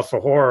shaped my love for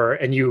horror.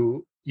 And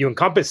you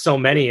encompass so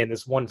many in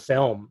this one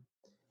film.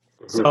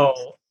 So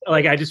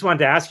like, I just wanted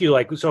to ask you,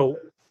 like, so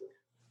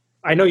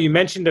I know you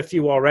mentioned a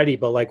few already,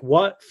 but like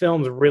what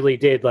films really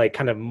did like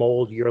kind of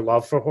mold your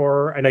love for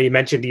horror? I know you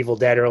mentioned Evil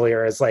Dead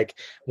earlier as like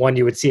one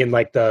you would see in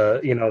like the,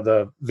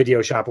 the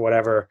video shop or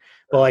whatever,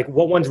 but like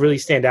what ones really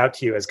stand out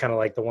to you as kind of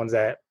like the ones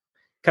that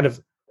kind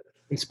of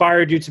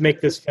inspired you to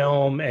make this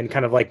film and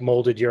kind of like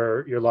molded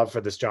your love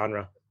for this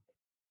genre?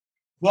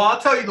 Well,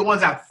 I'll tell you the ones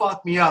that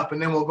fucked me up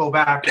and then we'll go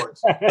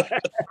backwards.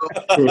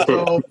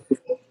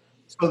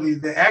 So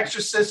the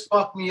Exorcist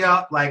fucked me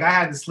up. Like, I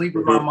had to sleep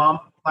with my mom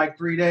like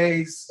 3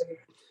 days.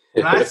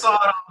 And I saw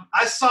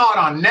it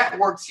on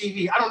network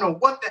TV. I don't know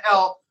what the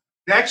hell.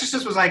 The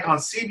Exorcist was like on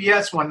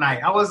CBS one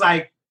night. I was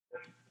like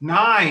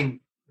 9.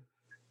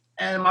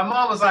 And my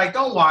mom was like,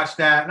 "Don't watch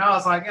that." And I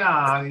was like,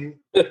 "Ah."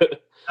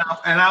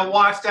 And I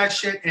watched that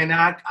shit, and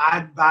I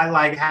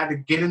like had to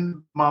get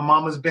in my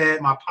mama's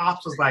bed. My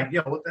pops was like,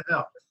 "Yo, what the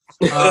hell?"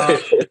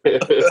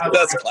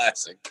 That's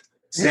classic.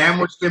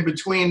 Sandwiched in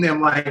between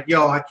them, like,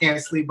 "Yo, I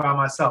can't sleep by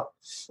myself."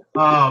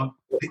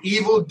 The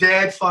Evil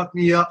Dead fucked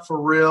me up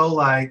for real.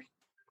 Like,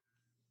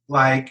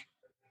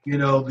 you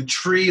know, the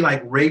tree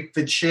like raped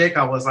the chick.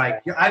 I was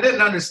like, I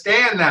didn't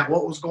understand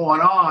what was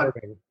going on.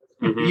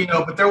 You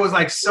know, but there was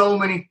like so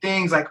many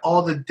things, like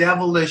all the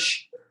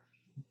devilish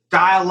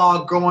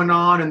dialogue going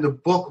on and the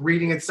book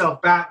reading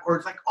itself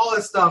backwards, like all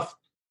this stuff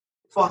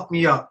fucked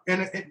me up.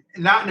 And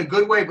not in a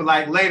good way, but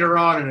like later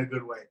on in a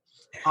good way.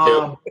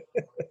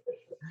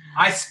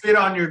 I Spit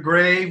on Your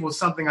Grave was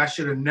something I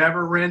should have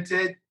never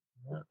rented.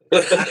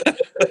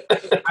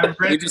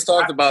 We just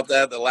talked about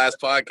that the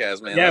last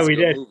podcast, man. Yeah, That's we a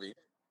good did. movie.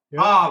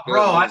 Oh,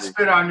 bro, Good I movie.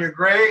 Spit on Your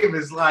Grave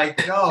is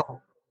like,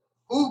 yo,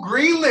 who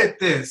greenlit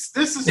this?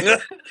 This is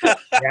Yes,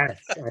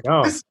 I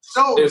know. this is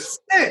so It's-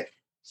 sick.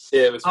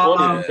 Yeah, it was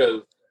funny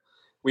because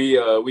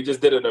we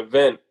just did an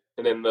event,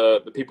 and then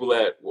the people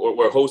that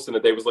were hosting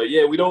it, they was like,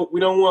 "Yeah, we don't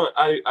want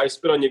I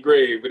Spit on Your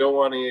Grave. We don't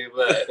want any of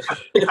that."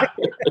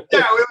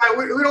 Yeah,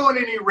 we don't want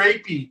any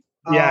rapey.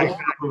 Yeah.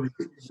 Movies.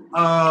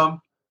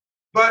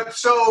 But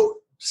so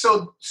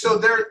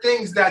there are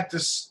things that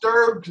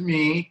disturbed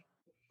me,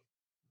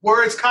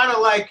 where it's kind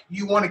of like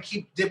you want to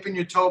keep dipping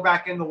your toe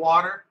back in the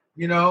water,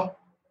 you know.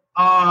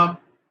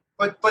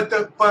 But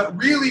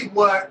really,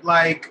 what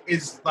like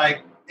is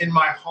like in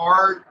my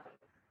heart,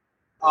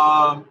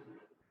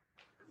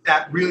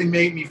 that really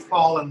made me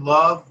fall in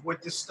love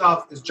with this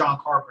stuff is John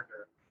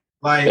Carpenter.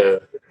 Like, Yeah.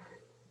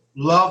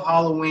 love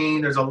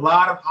Halloween. There's a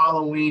lot of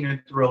Halloween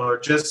in Thriller.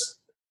 Just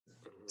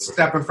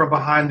stepping from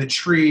behind the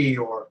tree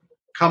or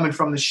coming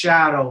from the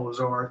shadows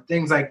or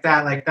things like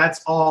that. Like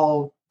that's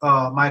all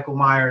Michael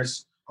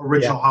Myers'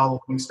 original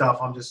Halloween stuff.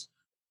 I'm just,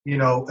 you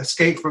know,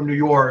 Escape from New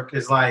York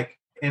is like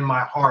in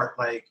my heart.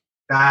 Like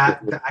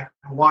that I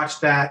can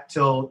watch that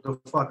till the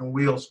fucking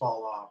wheels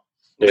fall off.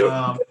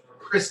 Yeah.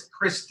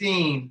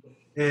 Christine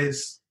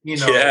is, you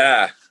know,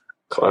 Yeah.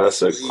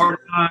 Classic.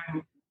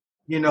 part-time,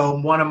 you know,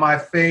 one of my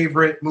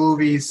favorite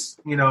movies,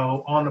 you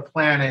know, on the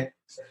planet.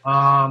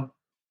 And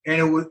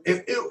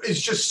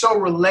it's just so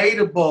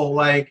relatable.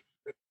 Like,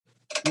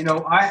 you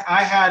know,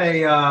 I had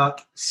a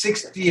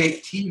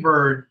 68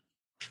 T-Bird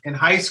in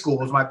high school.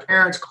 It was my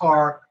parents'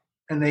 car,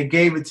 and they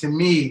gave it to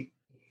me.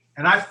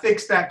 And I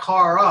fixed that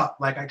car up.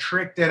 Like, I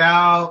tricked it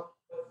out.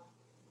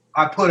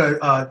 I put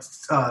a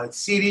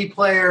CD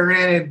player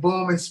in it,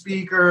 booming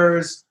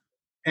speakers,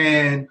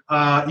 and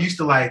used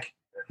to, like,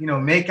 you know,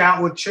 make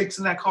out with chicks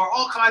in that car,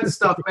 all kinds of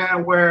stuff,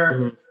 man,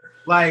 where,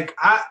 like,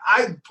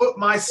 I put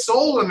my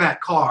soul in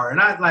that car.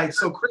 And I, like,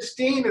 so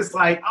Christine is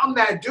like, I'm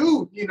that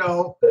dude, you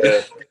know.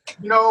 Yeah.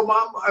 You know,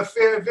 Mom,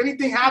 if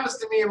anything happens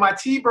to me and my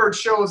T-Bird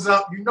shows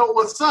up, you know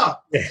what's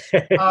up.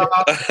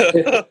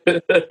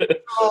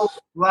 So,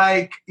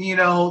 like, you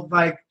know,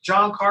 like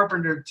John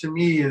Carpenter to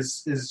me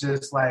is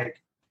just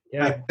like,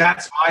 like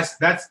that's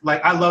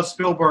like, I love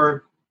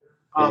Spielberg,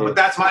 but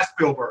that's my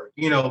Spielberg,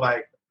 you know,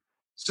 like,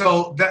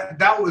 so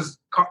that was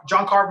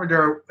John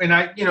Carpenter, and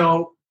I, you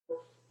know,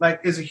 like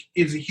is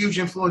a huge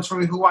influence for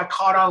me, who I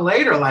caught on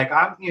later. Like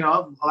I'm, you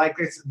know, like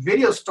it's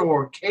video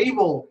store,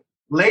 cable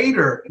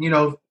later, you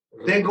know,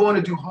 then going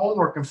to do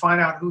homework and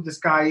find out who this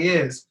guy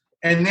is.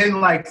 And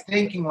then like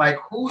thinking like,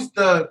 who's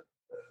the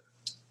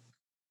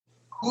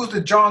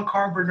John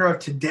Carpenter of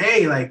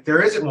today? Like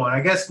there isn't one. I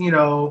guess, you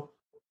know,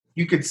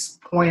 you could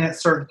point at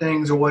certain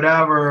things or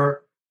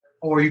whatever,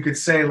 or you could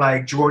say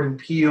like Jordan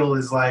Peele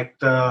is like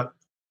the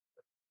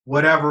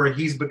whatever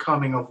he's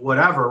becoming of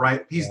whatever,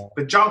 right?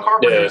 But John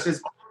Carpenter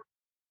is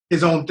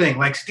his own thing.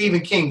 Like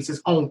Stephen King's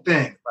his own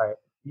thing. Right.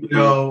 You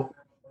know,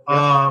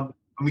 I'm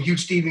a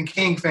huge Stephen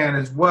King fan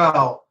as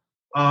well.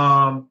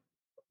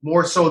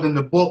 More so than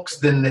the books,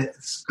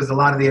 because a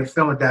lot of the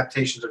film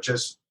adaptations are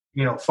just,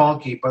 you know,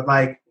 funky. But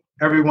like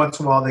every once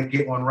in a while they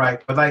get one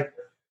right. But like,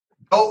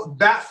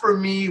 that for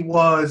me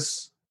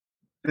was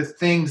the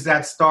things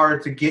that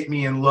started to get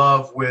me in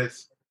love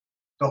with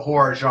the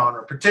horror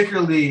genre,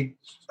 particularly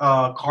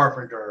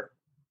Carpenter.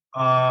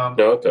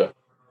 Okay.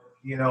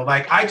 You know,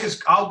 like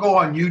I'll go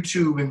on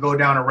YouTube and go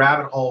down a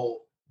rabbit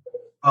hole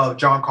of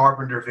John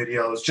Carpenter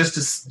videos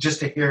just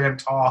to hear him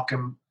talk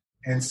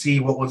and see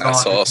what was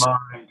That's on awesome.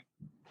 his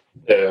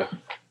mind.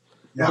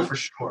 Yeah. For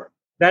sure.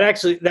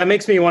 That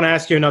makes me want to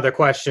ask you another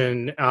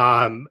question,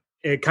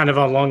 it kind of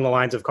along the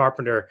lines of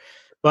Carpenter.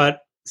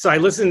 But so I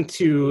listened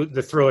to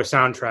the Thriller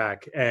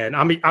soundtrack, and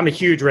I'm a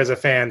huge RZA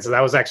fan, so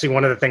that was actually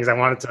one of the things I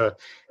wanted to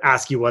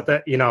ask you, what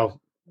that, you know,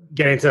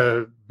 getting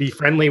to be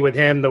friendly with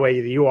him the way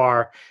you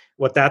are,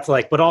 what that's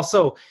like. But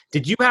also,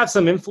 did you have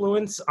some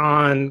influence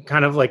on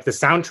kind of like the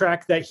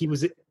soundtrack that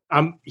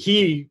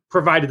he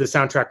provided the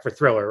soundtrack for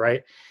Thriller,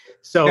 right?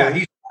 So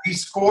yeah, he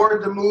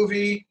scored the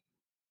movie,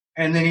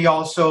 and then he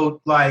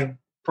also like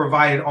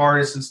provided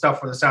artists and stuff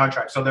for the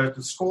soundtrack. So there's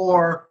the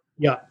score.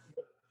 Yeah.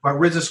 But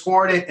RZA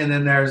scored it, and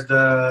then there's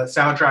the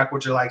soundtrack,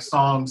 which are like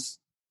songs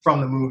from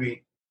the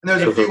movie. And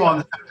there's a few on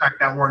the soundtrack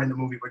that weren't in the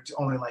movie, but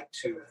only like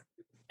 2.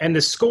 And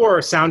the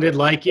score sounded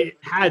like it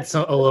had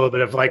a little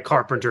bit of like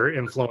Carpenter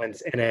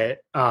influence in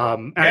it.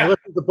 And I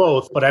listened to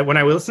both, but when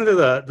I listened to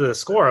the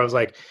score, I was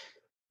like,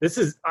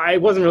 I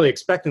wasn't really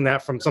expecting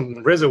that from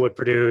something RZA would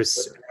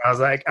produce.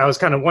 I was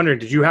kind of wondering,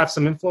 did you have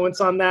some influence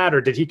on that,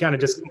 or did he kind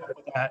of just come up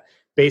with that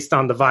based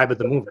on the vibe of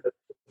the movie?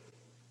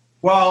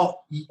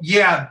 Well,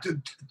 yeah,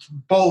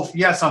 both.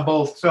 Yes, on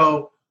both.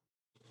 So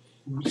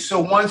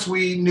once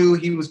we knew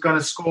he was going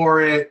to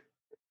score it,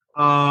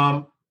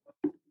 first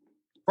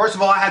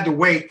of all, I had to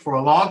wait for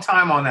a long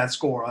time on that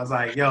score. I was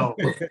like, yo,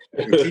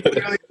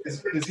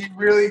 is he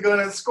really going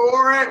to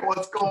score it?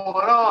 What's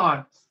going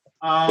on?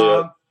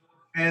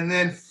 And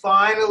then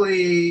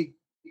finally,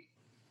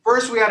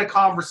 first we had a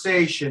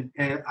conversation,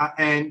 and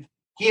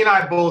he and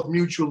I both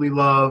mutually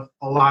love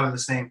a lot of the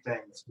same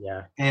things.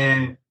 Yeah.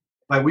 And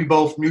like we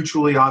both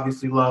mutually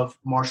obviously love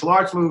martial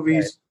arts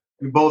movies.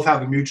 Right. We both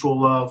have a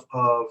mutual love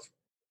of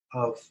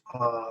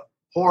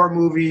horror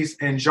movies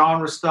and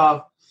genre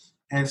stuff.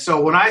 And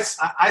so when I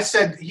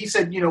said, he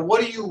said,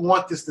 what do you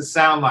want this to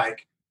sound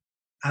like?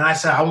 And I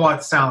said, I want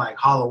it to sound like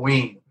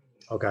Halloween.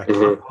 Okay.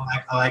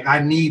 Mm-hmm. Like I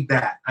need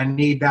that. I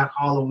need that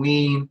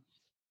Halloween.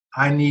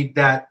 I need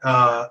that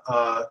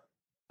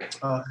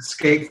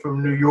Escape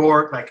from New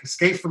York. Like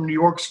Escape from New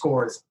York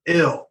score is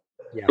ill.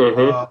 Yeah.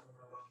 Mm-hmm.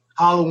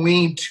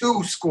 Halloween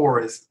 2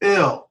 score is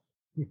ill.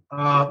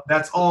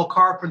 That's all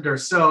Carpenter.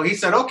 So he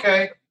said,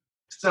 okay.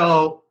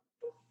 So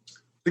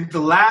the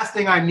last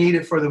thing I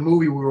needed for the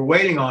movie we were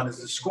waiting on is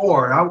the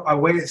score. I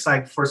waited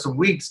for some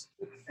weeks,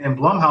 and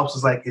Blumhouse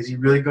was like, is he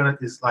really gonna?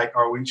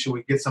 Should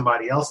we get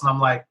somebody else? And I'm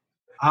like,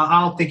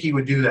 I don't think he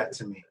would do that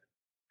to me.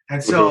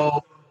 And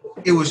so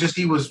it was just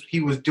he was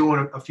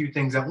doing a few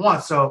things at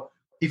once. So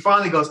he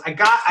finally goes, I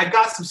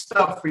got some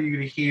stuff for you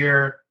to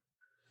hear.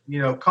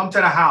 Come to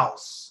the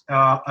house.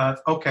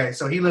 Okay,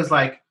 so he lives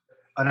like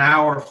an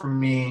hour from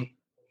me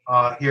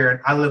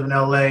here. I live in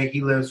LA. He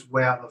lives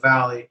way out in the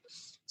valley.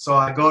 So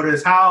I go to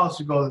his house.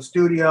 We go to the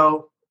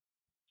studio,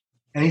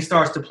 and he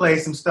starts to play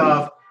some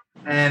stuff.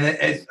 And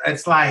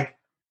it's like,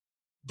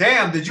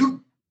 damn,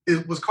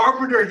 was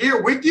Carpenter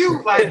here with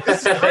you? Like,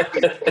 this is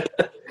crazy.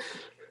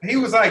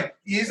 He's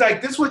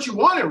like, this is what you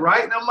wanted,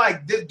 right? And I'm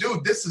like,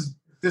 dude, this is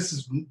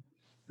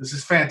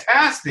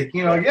fantastic.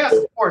 Yes,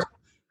 of course.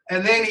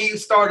 And then he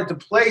started to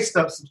play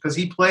stuff because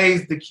he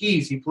plays the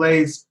keys. He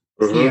plays.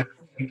 He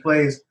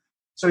plays.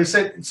 So he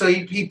said. So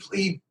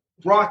he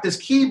brought this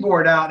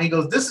keyboard out, and he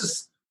goes, "This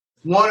is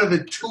one of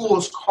the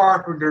tools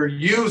Carpenter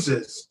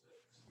uses."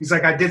 He's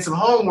like, I did some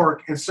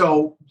homework, and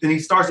so then he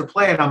starts to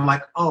play it. I'm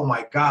like, oh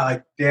my god,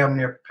 like damn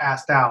near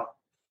passed out.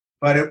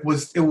 But it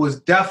was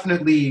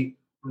definitely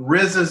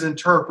RZA's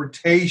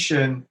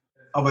interpretation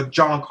of a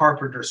John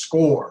Carpenter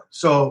score.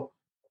 So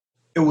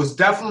it was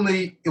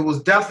definitely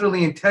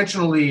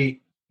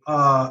intentionally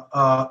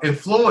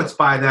influenced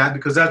by that,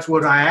 because that's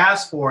what I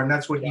asked for and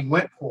that's what he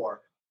went for.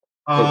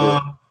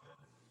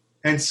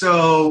 And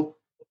so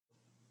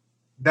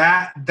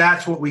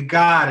that's what we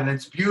got, and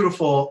it's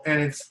beautiful,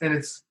 and it's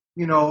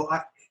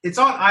it's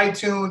on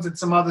iTunes and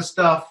some other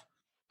stuff,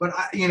 but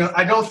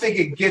I don't think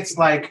it gets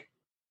it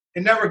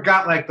never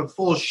got like the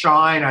full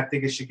shine I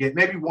think it should get.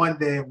 Maybe one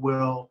day it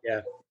will.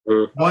 Yeah.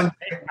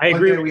 I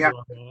agree.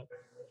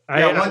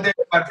 One day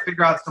we have to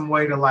figure out some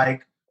way to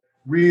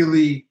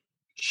really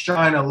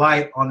shine a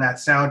light on that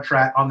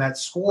soundtrack, on that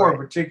score in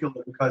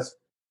particular, because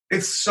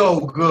it's so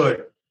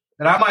good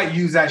that I might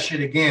use that shit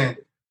again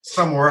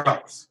somewhere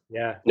else.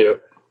 Yeah. Yeah.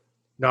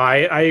 No,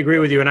 I agree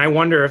with you, and I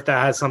wonder if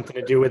that has something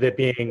to do with it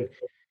being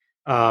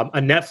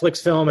a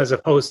Netflix film as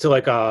opposed to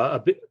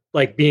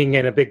like being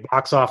in a big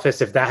box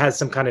office. If that has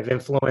some kind of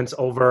influence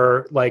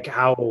over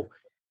how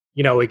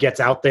it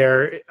gets out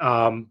there,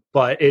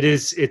 but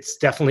it's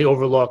definitely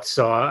overlooked.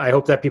 So I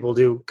hope that people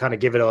do kind of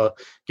give it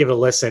a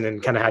listen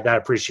and kind of have that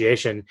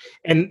appreciation.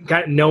 And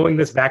kind of knowing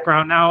this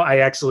background now, I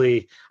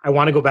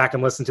want to go back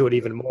and listen to it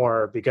even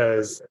more,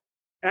 because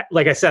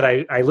like I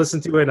said, I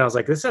listened to it and I was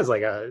like, this has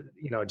like a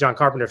John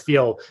Carpenter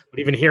feel.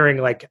 But even hearing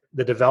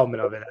the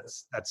development of it,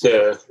 that's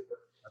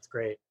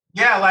great.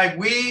 Yeah,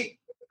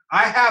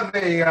 I have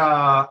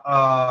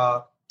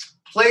a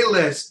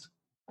playlist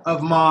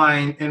of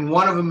mine, and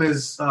one of them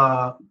is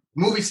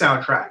movie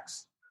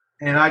soundtracks,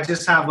 and I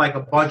just have a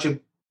bunch of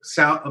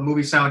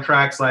movie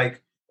soundtracks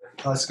like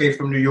Escape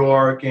from New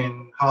York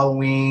and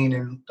Halloween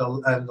and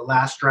the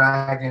Last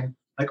Dragon,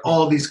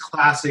 all these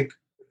classic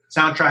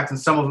soundtracks, and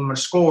some of them are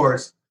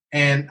scores,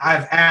 and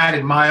I've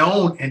added my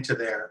own into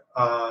there,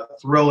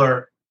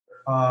 Thriller,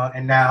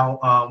 and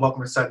now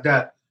Welcome to Sudden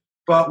Death.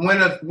 But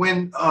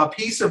when a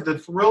piece of the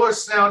Thriller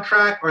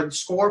soundtrack or the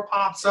score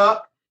pops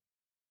up,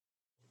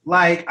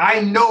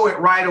 I know it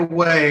right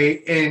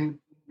away, and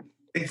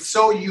it's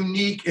so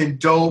unique and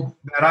dope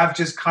that I've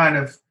just kind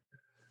of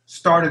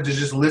started to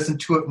just listen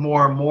to it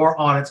more and more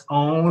on its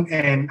own.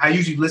 And I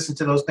usually listen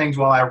to those things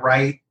while I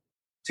write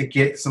to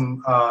get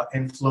some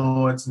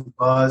influence and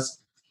buzz.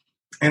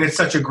 And it's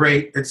such a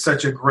great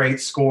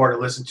score to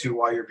listen to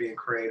while you're being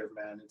creative,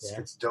 man.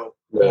 It's dope.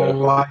 Yeah. Or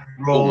while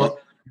you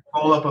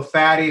roll up a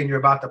fatty and you're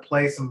about to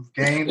play some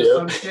games or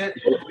some shit,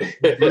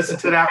 listen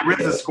to that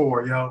RZA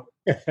score, yo.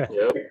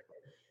 Yep.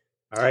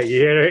 All right,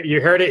 you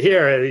heard it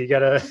here. You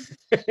gotta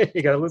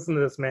you gotta listen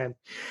to this, man.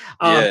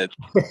 Yeah.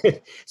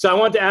 So I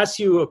wanted to ask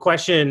you a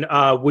question.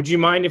 Would you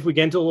mind if we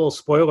get into a little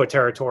spoiler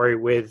territory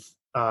with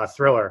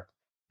Thriller?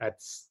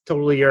 That's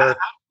totally your.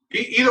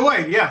 Either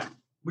way, yeah,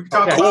 we can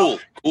talk Okay. about.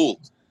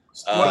 Cool.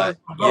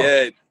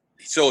 Yeah.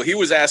 So he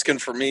was asking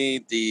for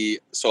me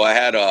so I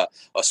had a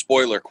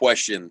spoiler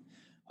question.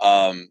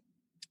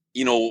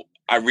 You know,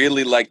 I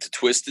really like the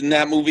twist in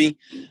that movie.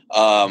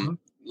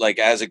 Like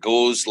as it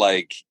goes,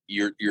 like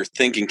you're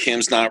thinking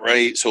Kim's not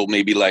right, so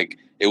maybe like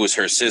it was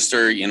her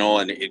sister, you know,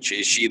 and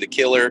is she the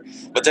killer?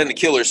 But then the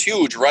killer's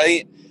huge,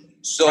 right?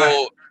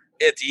 So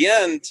at the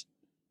end,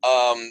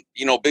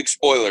 you know, big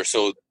spoiler.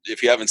 So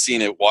if you haven't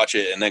seen it, watch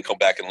it and then come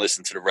back and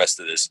listen to the rest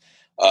of this.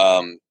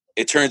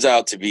 It turns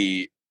out to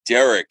be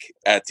Derek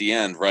at the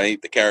end,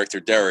 right? The character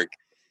Derek.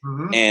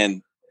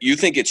 And you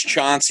think it's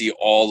Chauncey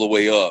all the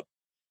way up.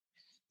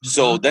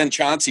 So then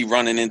Chauncey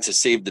running in to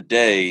save the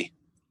day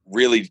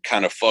really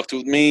kind of fucked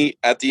with me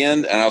at the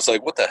end. And I was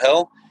like, what the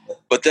hell?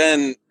 But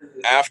then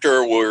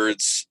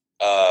afterwards,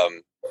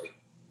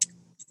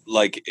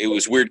 like it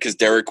was weird because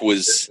Derek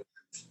was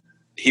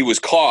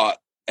caught.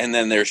 And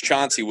then there's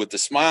Chauncey with the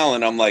smile.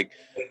 And I'm like,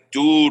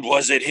 dude,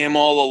 was it him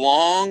all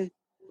along?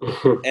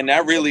 And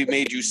that really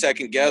made you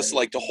second guess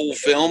like the whole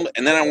film.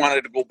 And then I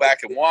wanted to go back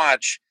and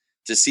watch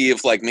to see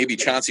if like maybe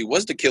Chauncey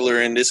was the killer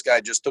and this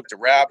guy just took the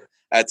rap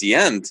at the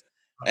end.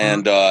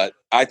 And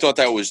I thought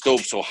that was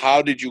dope. So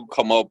how did you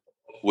come up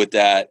with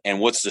that? And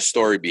what's the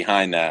story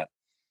behind that?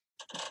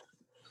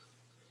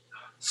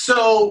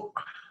 So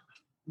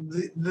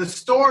the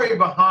story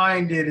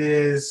behind it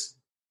is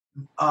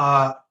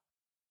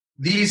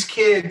these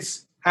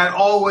kids had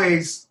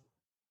always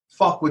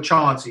fucked with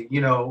Chauncey.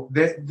 You know,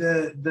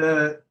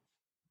 the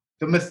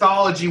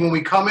mythology when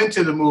we come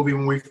into the movie,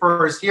 when we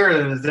first hear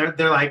it, is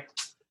they're like,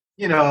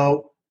 you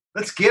know,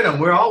 let's get him.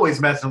 We're always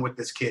messing with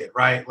this kid,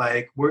 right?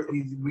 Like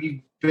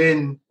we've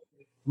been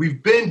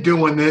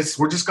doing this.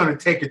 We're just going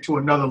to take it to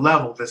another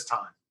level this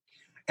time.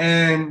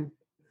 And,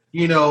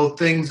 you know,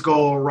 things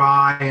go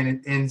awry and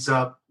it ends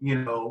up,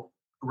 you know,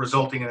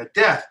 resulting in a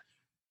death.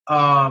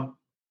 But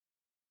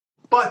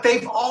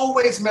they've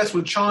always messed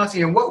with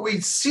Chauncey. And what we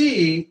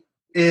see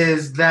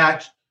is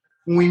that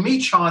when we meet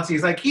Chauncey,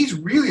 it's like he's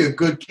really a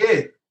good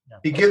kid.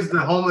 He gives the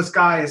homeless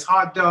guy his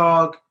hot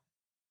dog.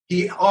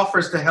 He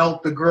offers to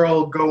help the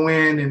girl go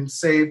in and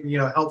save, you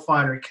know, help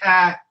find her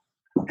cat.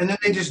 And then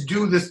they just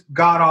do this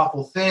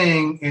god-awful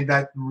thing and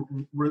that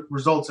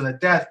results in a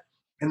death.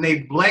 And they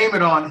blame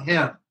it on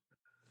him.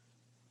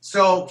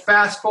 So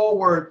fast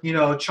forward, you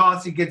know,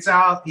 Chauncey gets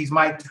out. He's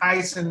Mike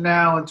Tyson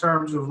now in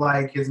terms of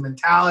like his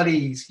mentality.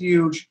 He's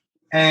huge.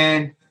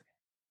 And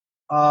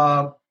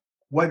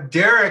what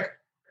Derek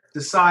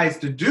decides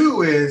to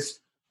do is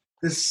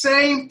the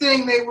same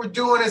thing they were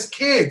doing as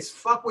kids.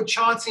 Fuck with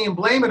Chauncey and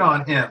blame it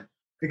on him.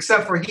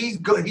 Except for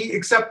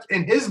except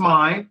in his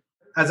mind,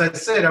 as I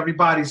said,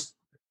 everybody's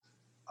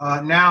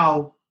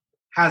now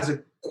has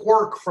a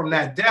quirk from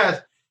that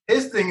death.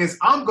 His thing is,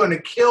 I'm going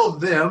to kill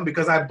them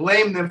because I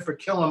blame them for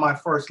killing my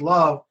first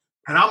love,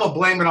 and I'm going to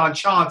blame it on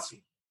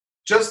Chauncey,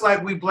 just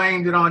like we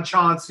blamed it on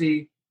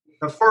Chauncey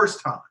the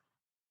first time.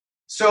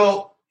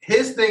 So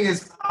his thing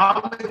is,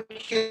 I've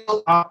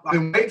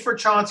been waiting for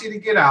Chauncey to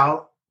get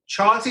out.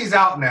 Chauncey's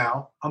out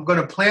now. I'm going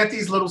to plant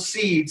these little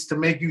seeds to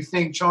make you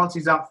think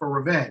Chauncey's out for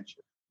revenge.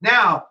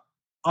 Now,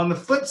 on the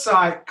flip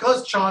side,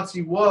 because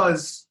Chauncey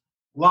was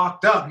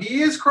locked up,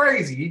 he is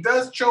crazy. He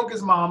does choke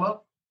his mama.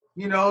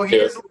 You know, he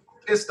is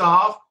pissed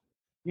off.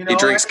 You know, he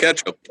drinks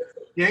ketchup.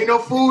 Yeah, ain't no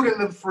food in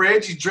the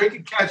fridge. He's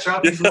drinking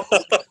ketchup. He's a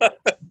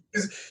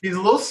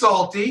little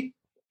salty.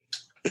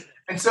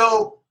 And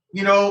so,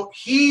 you know,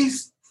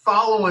 he's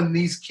following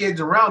these kids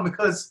around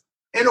because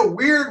in a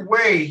weird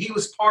way, he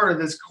was part of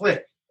this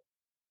clique.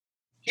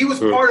 He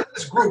was part of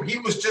this group. He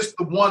was just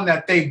the one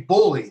that they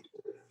bullied.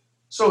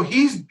 So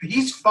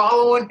he's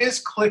following his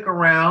clique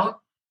around.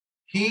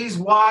 He's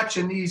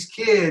watching these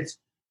kids.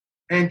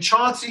 And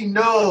Chauncey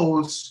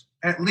knows,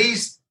 at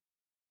least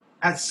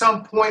at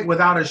some point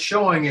without us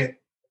showing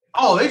it,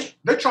 oh,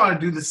 they're trying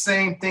to do the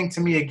same thing to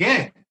me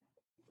again.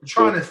 They're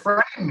trying to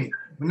frame me.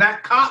 When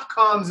that cop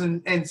comes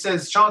and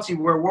says, Chauncey,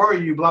 where were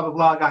you? Blah, blah,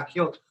 blah, got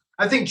killed.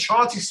 I think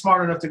Chauncey's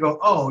smart enough to go,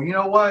 oh, you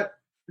know what?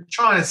 They're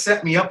trying to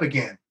set me up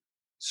again.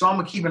 So I'm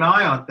going to keep an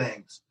eye on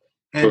things.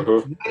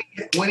 And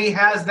when he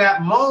has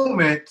that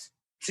moment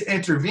to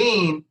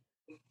intervene,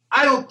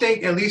 I don't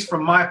think, at least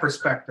from my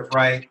perspective,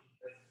 right,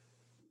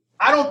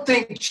 I don't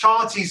think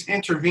Chauncey's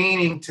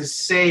intervening to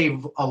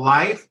save a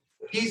life.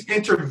 He's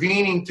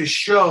intervening to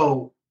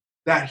show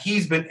that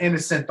he's been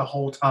innocent the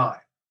whole time.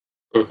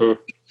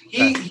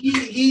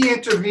 He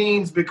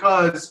intervenes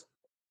because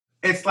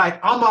it's like,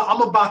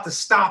 I'm about to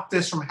stop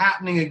this from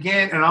happening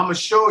again, and I'm going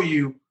to show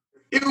you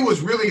it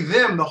was really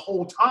them the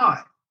whole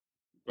time.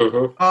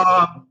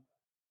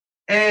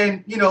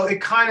 And, you know, it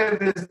kind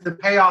of is the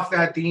payoff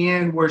at the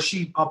end where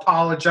she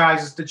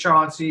apologizes to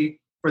Chauncey.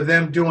 for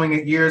them doing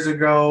it years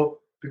ago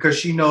because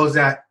she knows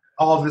that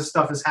all this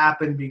stuff has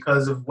happened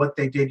because of what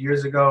they did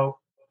years ago.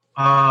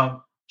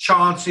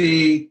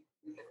 Chauncey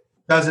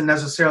doesn't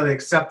necessarily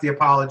accept the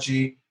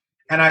apology.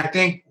 And I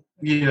think,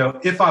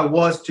 if I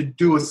was to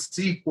do a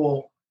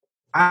sequel,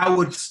 I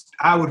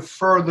would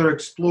further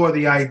explore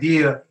the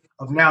idea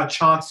of now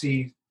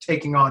Chauncey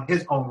taking on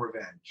his own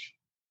revenge.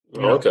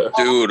 Okay.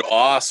 Dude,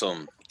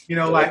 awesome.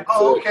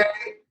 Okay,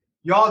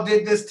 y'all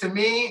did this to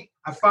me.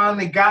 I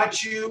finally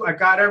got you. I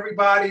got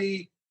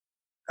everybody.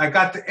 I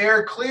got the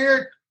air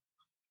cleared.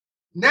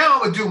 Now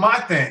I'm gonna do my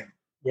thing.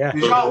 Yeah.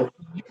 Y'all,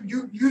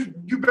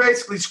 you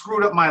basically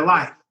screwed up my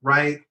life,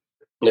 right?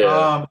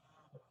 Yeah.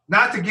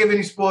 Not to give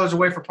any spoilers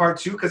away for part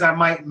 2, because I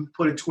might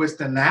put a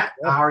twist in that.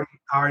 Yeah. I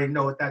already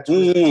know what that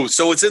twist is. Ooh,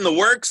 so it's in the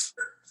works?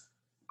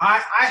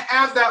 I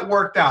have that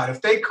worked out.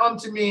 If they come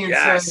to me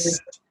and say,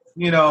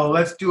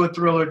 let's do a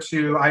Thriller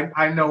 2,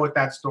 I know what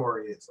that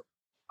story is.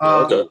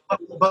 Okay.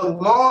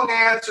 But long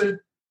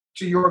answer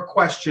to your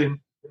question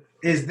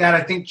is that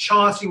I think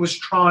Chauncey was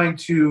trying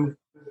to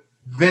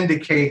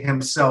vindicate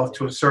himself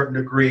to a certain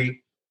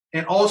degree.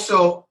 And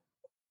also,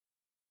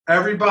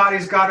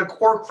 everybody's got a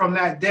quirk from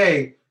that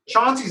day.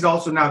 Chauncey's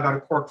also now got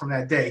a quirk from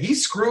that day. He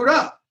screwed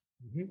up.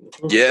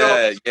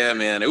 Yeah,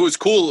 man. It was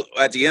cool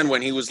at the end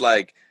when he was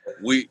like,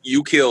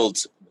 you killed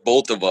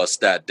both of us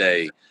that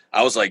day.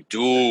 I was like,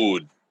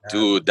 dude,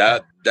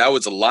 that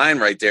was a line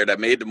right there that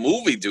made the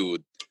movie,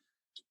 dude.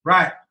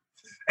 Right.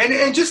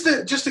 And just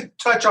to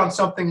touch on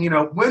something,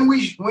 when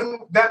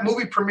that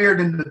movie premiered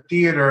in the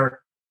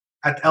theater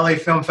at the LA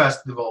Film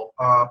Festival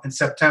in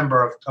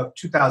September of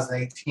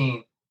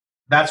 2018,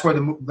 that's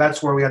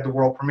where we had the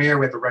world premiere.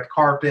 We had the red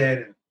carpet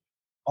and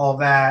all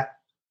that.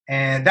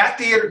 And that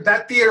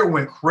theater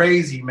went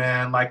crazy,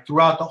 man. Like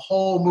throughout the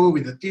whole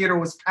movie, the theater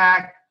was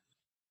packed.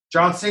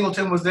 John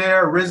Singleton was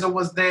there, RZA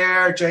was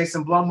there,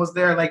 Jason Blum was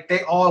there. Like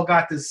they all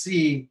got to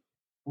see,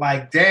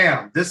 like,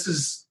 damn,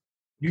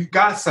 you've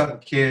got something,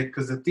 kid,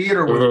 because the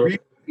theater was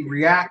really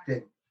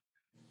reacting.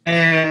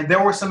 And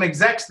there were some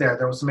execs there.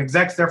 There were some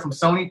execs there from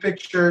Sony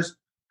Pictures,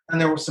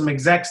 and there were some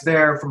execs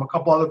there from a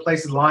couple other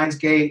places,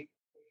 Lionsgate,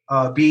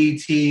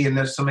 BET, and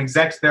there's some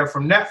execs there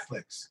from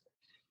Netflix.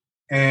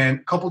 And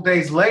a couple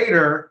days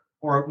later,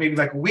 or maybe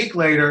like a week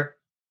later,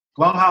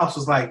 Blumhouse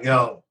was like,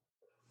 yo,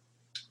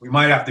 we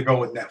might have to go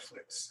with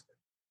Netflix.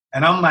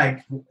 And I'm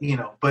like,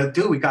 but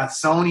dude, we got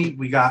Sony,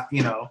 we got,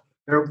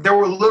 there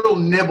were little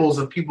nibbles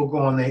of people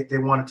going, they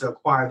wanted to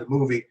acquire the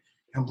movie.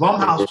 And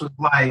Blumhouse was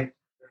like,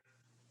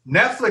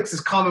 Netflix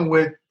is coming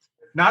with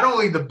not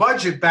only the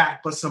budget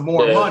back, but some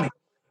more money.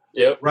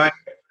 Yep. Right?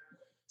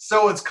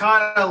 So it's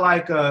kind of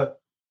like a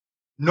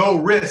no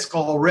risk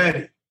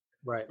already.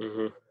 Right.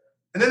 Mm-hmm.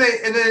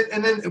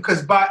 And then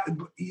because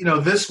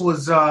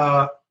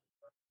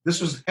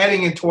this was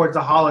heading in towards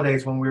the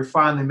holidays when we were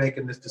finally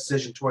making this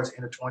decision towards the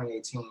end of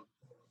 2018.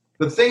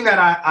 The thing that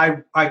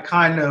I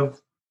kind of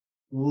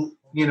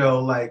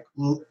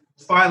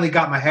finally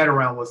got my head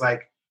around was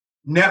like,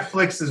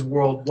 Netflix is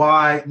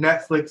worldwide.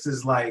 Netflix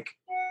is like,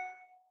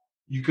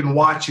 you can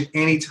watch it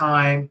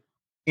anytime,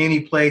 any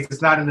place.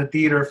 It's not in the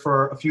theater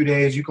for a few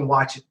days. You can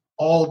watch it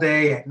all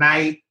day, at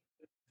night,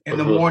 in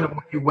the morning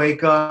when you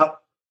wake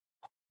up.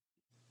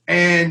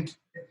 And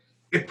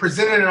it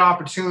presented an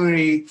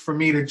opportunity for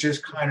me to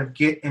just kind of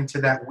get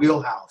into that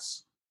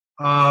wheelhouse.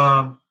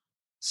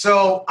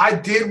 So I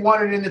did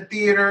want it in the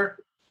theater.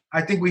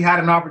 I think we had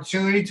an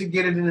opportunity to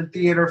get it in the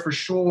theater for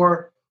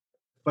sure.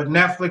 But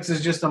Netflix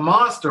is just a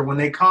monster. When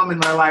they come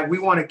and they're like, we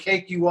want to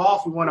cake you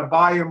off. We want to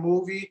buy your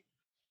movie.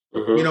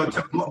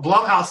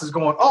 Blumhouse is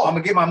going, I'm going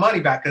to get my money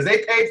back because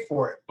they paid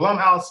for it.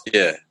 Blumhouse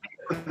paid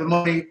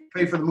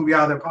for the movie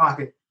out of their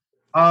pocket.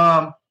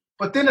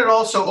 But then it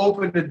also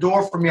opened the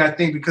door for me, I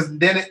think, because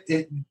then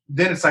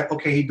it's like,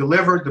 okay, he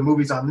delivered. The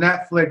movie's on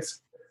Netflix.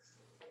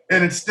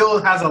 And it still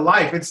has a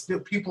life. It's still,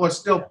 people are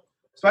still,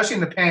 especially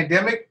in the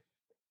pandemic,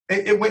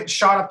 it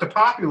shot up to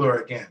popular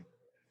again.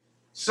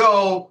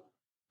 So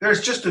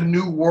there's just a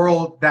new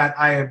world that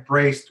I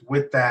embraced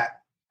with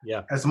that.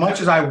 Yeah. As much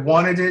as I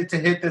wanted it to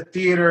hit the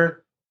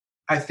theater,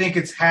 I think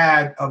it's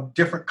had a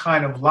different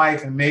kind of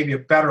life and maybe a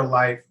better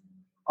life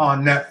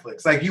on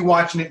Netflix. Like you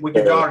watching it with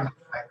your daughter.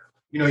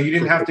 You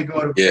didn't have to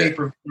go to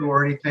pay-per-view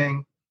or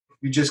anything.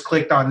 You just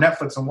clicked on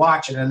Netflix and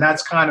watch it. And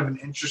that's kind of an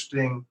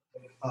interesting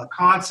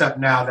concept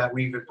now that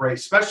we've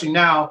embraced, especially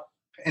now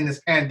in this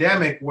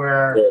pandemic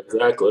where,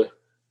 exactly.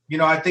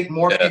 I think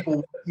more people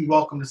will see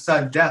Welcome to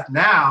Sudden Death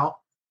now.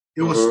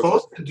 It was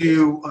supposed to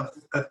do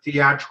a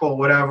theatrical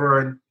whatever,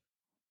 and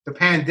the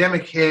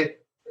pandemic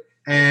hit,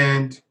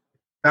 and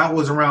that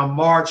was around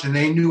March, and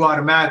they knew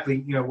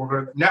automatically,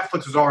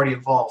 Netflix was already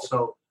involved,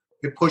 so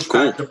it pushed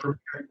back the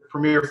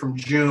premiere from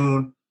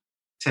June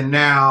to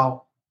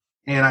now,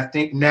 and I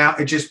think now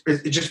it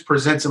just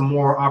presents a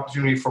more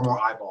opportunity for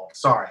more eyeballs.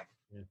 Sorry.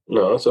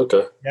 No, that's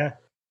okay. Yeah.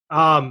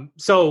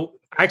 So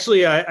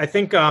actually, I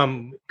think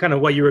kind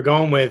of what you were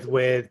going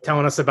with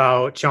telling us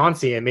about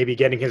Chauncey and maybe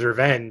getting his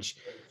revenge.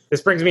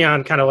 This brings me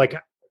on kind of like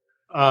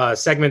a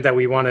segment that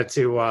we wanted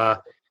to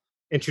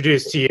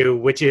introduce to you,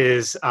 which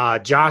is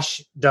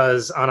Josh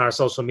does on our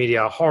social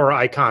media horror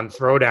icon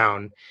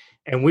throwdown,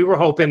 and we were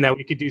hoping that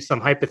we could do some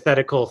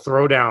hypothetical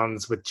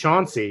throwdowns with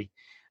Chauncey,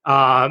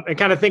 and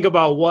kind of think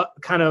about what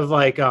kind of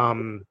like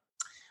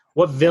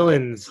what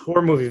villains,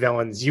 horror movie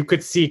villains, you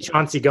could see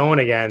Chauncey going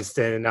against,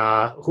 and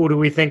who do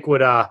we think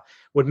would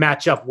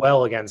match up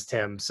well against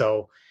him.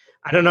 So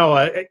I don't know,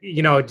 I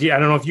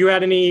don't know if you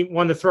had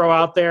anyone to throw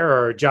out there,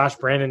 or Josh,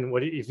 Brandon,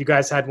 if you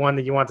guys had one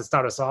that you want to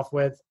start us off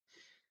with.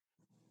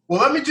 Well,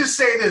 let me just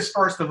say this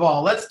first of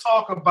all. Let's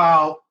talk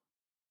about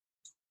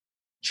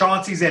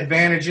Chauncey's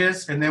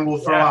advantages, and then we'll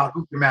throw out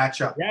who can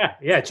match up.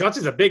 Yeah.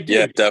 Chauncey's a big dude.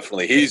 Yeah,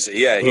 definitely.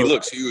 He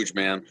looks huge,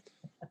 man.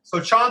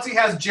 So Chauncey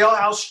has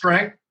jailhouse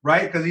strength,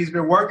 right? Because he's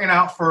been working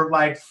out for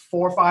like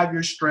 4 or 5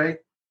 years straight.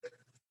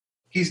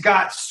 He's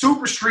got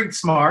super street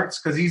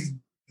smarts because he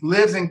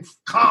lives in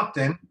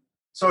Compton.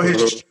 So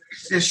his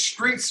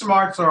street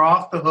smarts are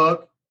off the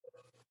hook.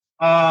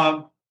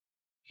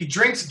 He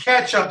drinks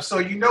ketchup, so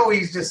you know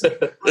he's just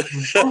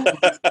ruthless.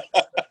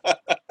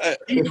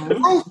 He's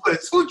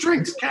ruthless. Who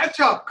drinks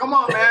ketchup? Come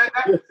on, man.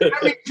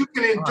 That means you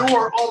can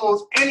endure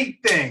almost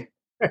anything.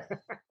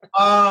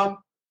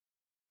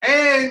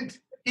 And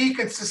he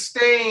can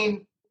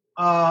sustain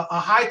a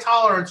high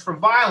tolerance for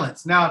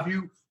violence. Now,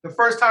 the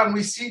first time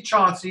we see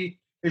Chauncey,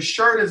 his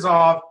shirt is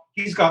off.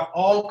 He's got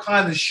all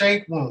kinds of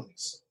shank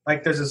wounds.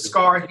 Like there's a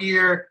scar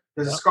here,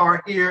 there's a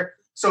scar here.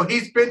 So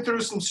he's been through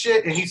some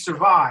shit and he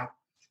survived.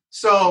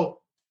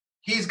 So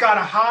he's got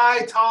a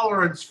high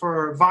tolerance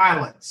for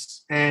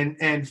violence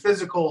and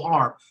physical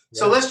harm.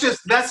 So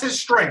that's his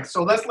strength.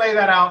 So let's lay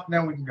that out and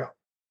then we can go.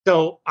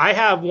 So I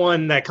have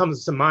one that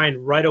comes to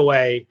mind right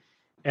away.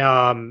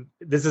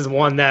 This is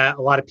one that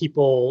a lot of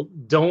people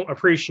don't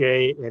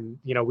appreciate. And,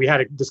 we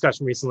had a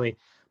discussion recently,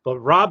 but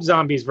Rob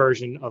Zombie's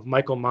version of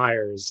Michael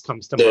Myers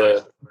comes to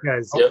mind.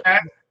 Because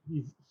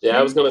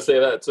I was going to say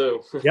that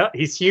too.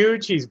 He's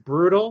huge. He's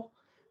brutal.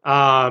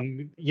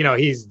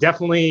 He's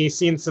definitely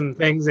seen some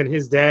things in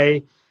his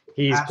day.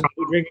 He's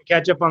probably drinking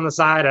ketchup on the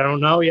side. I don't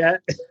know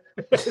yet.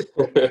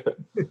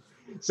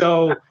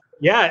 So,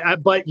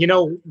 but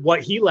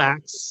what he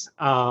lacks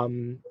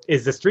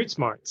is the street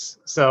smarts.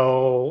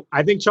 So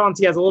I think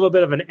Chauncey has a little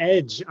bit of an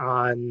edge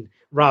on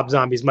Rob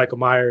Zombie's Michael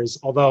Myers,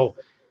 although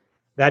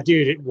that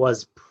dude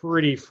was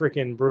pretty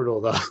freaking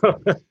brutal, though.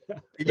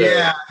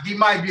 Yeah, he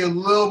might be a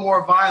little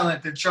more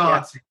violent than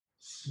Chauncey.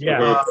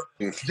 Yeah,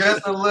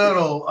 just a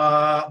little.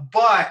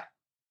 But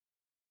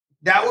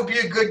that would be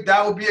a good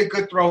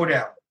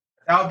throwdown.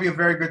 That would be a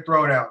very good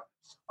throwdown.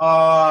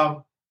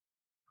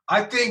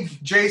 I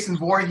think Jason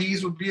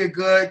Voorhees would be a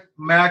good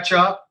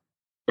matchup.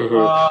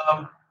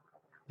 Mm-hmm.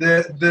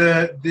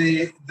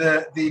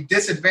 The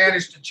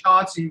disadvantage to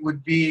Chauncey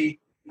would be,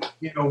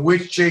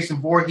 which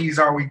Jason Voorhees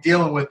are we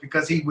dealing with?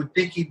 Because he would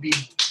think he'd be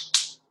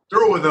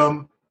through with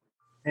them,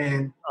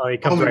 and he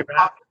comes right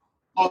back.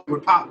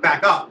 Would pop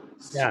back up.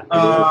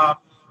 Yeah.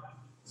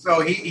 So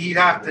he'd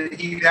have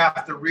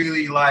to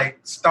really like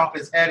stomp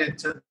his head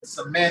into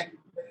cement,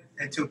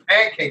 into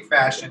pancake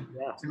fashion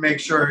to make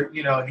sure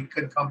he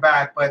couldn't come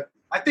back. But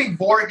I think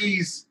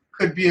Voorhees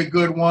could be a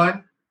good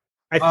one.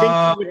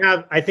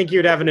 I think you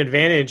would have an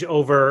advantage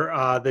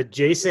over the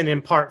Jason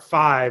in Part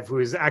 5, who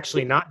is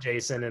actually not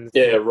Jason. And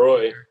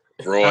Roy.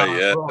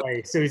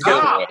 Roy. So he's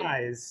got the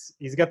size.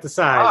 He's got the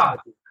size.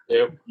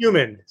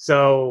 Human.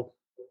 So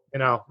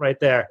right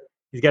there.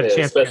 He's got a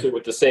chance, especially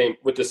with the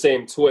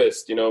same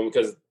twist,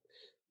 because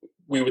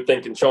we were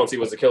thinking Chauncey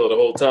was the killer the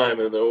whole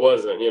time, and it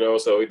wasn't,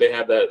 So they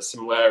have that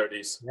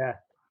similarities. Yeah.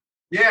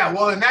 Yeah.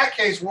 Well, in that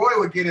case, Roy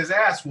would get his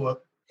ass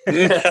whooped.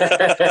 Hands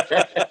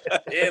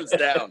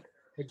down.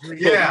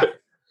 Yeah.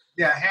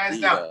 Hands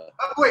down.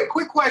 Wait,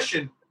 quick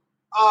question.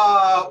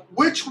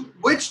 Which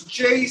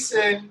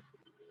Jason?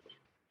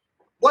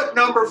 What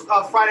number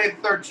of Friday the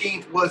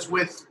 13th was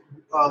with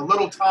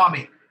little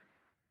Tommy?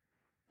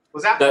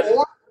 Was that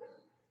 4?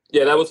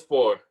 Yeah, that was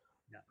 4.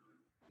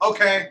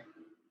 Okay.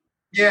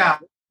 Yeah.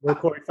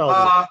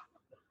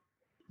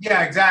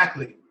 Yeah,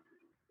 exactly.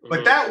 Mm-hmm.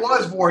 But that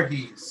was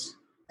Voorhees.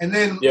 And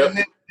then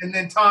and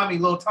then Tommy,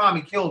 little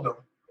Tommy killed him.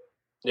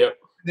 Yep.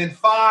 And then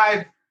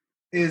 5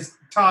 is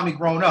Tommy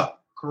grown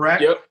up,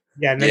 correct? Yep.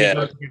 Yeah, and then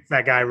he goes against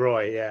that guy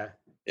Roy,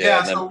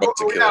 so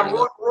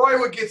Roy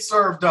would get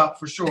served up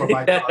for sure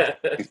by Tommy.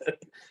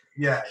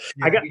 Yeah.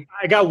 I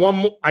got one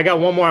more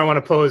I want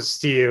to pose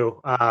to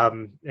you.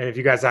 And if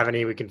you guys have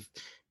any, we can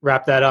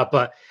wrap that up.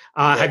 But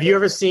have you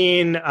ever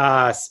seen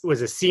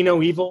was it See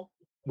No Evil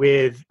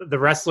with the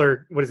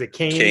wrestler? What is it,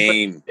 Kane?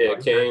 Kane. Yeah,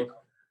 Kane. You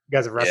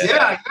guys have wrestled.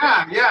 Yeah.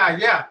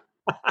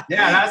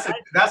 Yeah,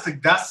 that's a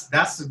good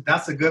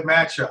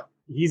matchup.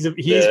 He's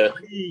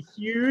pretty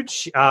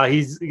huge.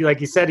 He's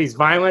like you said, he's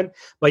violent.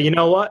 But you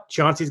know what?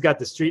 Chauncey's got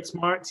the street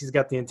smarts. He's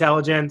got the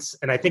intelligence,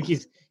 and I think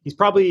he's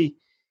probably.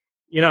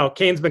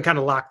 Kane's been kind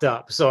of locked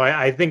up, so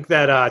I think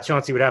that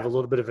Chauncey would have a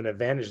little bit of an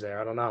advantage there.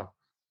 I don't know.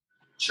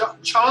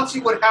 Chauncey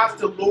would have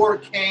to lure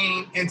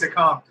Kane into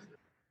Compton.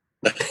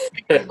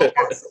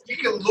 He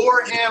can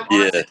lure him.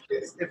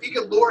 If he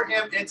could lure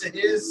him into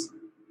his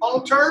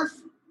home turf,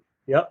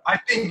 Yep. I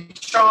think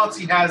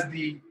Chauncey has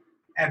the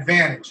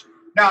advantage.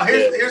 Now,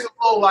 here's a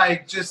little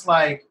just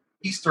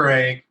Easter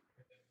egg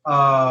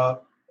from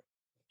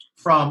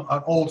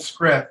an old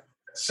script.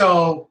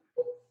 So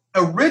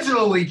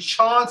originally,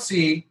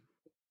 Chauncey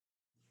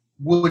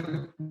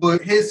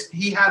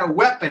he had a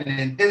weapon,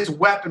 and his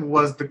weapon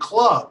was the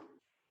club.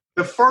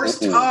 The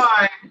first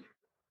time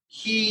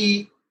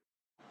he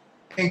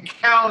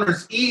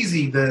encounters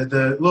Easy,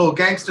 the little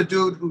gangster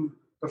dude who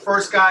the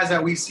first guys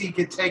that we see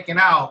get taken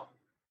out,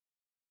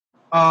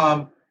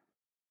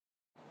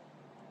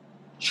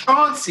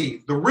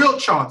 Chauncey, the real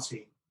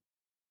Chauncey,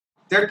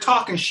 they're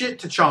talking shit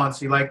to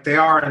Chauncey like they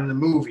are in the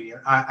movie.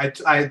 I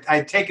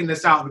taken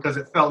this out because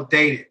it felt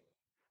dated.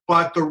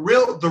 But the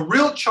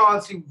real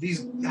Chauncey,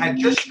 these had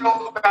just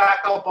shown back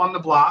up on the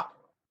block,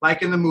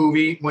 like in the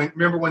movie.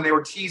 Remember when they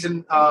were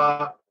teasing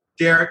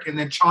Derek, and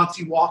then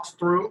Chauncey walks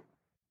through,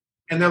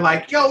 and they're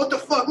like, "Yo, what the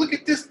fuck? Look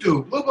at this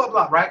dude!" Blah blah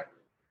blah. Right?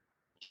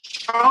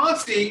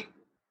 Chauncey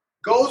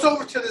goes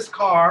over to this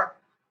car,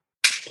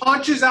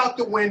 punches out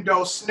the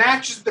window,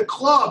 snatches the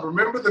club.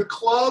 Remember the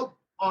club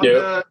on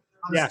the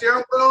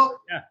steering wheel?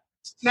 Yeah.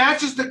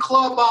 Snatches the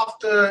club off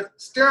the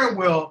steering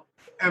wheel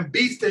and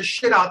beats the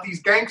shit out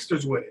these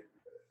gangsters with it.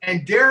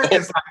 And Derek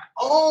is like,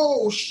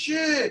 oh,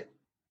 shit.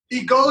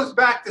 He goes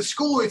back to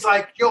school. He's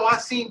like, yo, I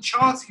seen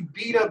Chauncey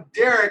beat up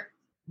Derek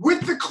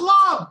with the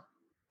club.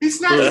 He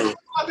snatched the club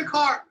out of the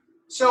car.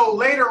 So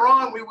later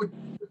on,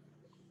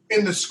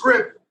 in the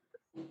script,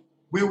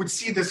 we would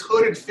see this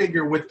hooded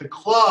figure with the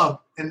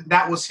club, and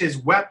that was his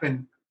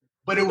weapon.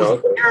 But it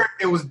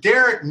was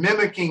Derek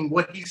mimicking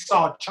what he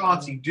saw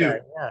Chauncey do.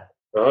 Yeah.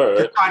 All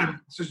right.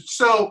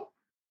 So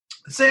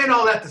saying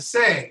all that to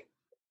say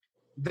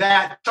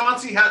that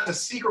Chauncey has a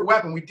secret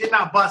weapon we did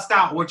not bust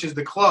out, which is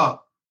the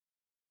club.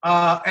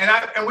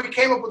 And we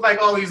came up with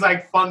all these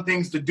fun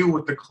things to do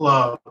with the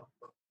club,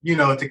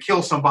 to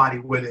kill somebody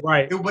with it.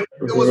 Right. It was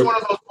one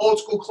of those old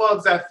school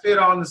clubs that fit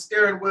on the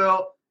steering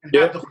wheel and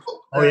had the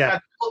hook, had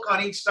the hook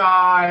on each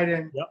side.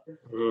 And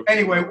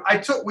anyway,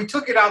 we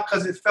took it out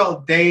because it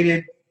felt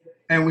dated,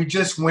 and we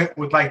just went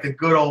with the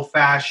good old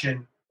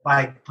fashioned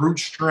brute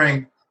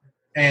strength,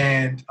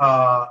 and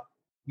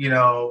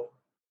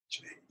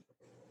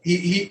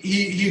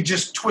he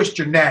just twist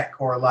your neck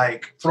or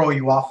throw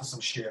you off of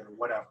some shit or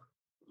whatever.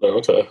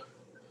 Okay.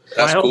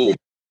 That's cool.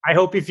 I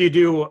hope if you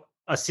do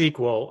a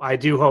sequel, I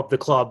do hope the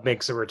club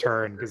makes a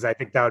return, because I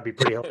think that would be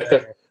pretty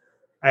hilarious.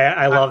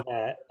 I love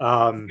that.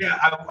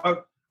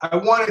 I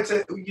wanted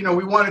to,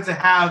 we wanted to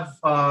have,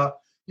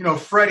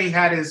 Freddie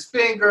had his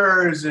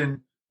fingers, and,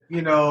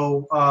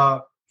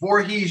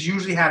 Voorhees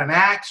usually had an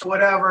axe,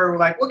 whatever.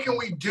 What can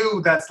we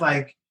do that's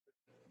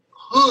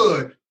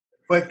hood,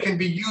 but can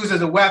be used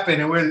as a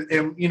weapon? And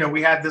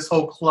we had this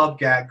whole club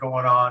gag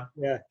going on.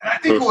 Yeah. And I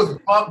think it was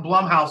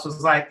Blumhouse was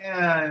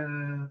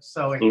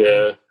so.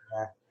 Yeah.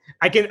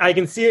 I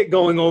can see it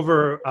going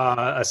over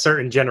a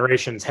certain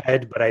generation's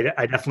head, but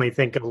I definitely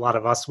think a lot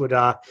of us would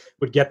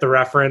get the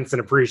reference and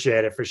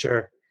appreciate it for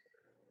sure.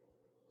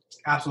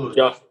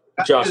 Absolutely.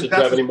 Josh, did you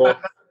have any more?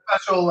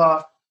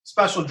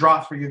 Special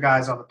drop for you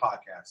guys on the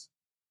podcast.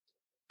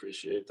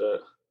 Appreciate that.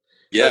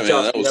 Yeah, man.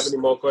 Josh, do you have any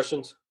more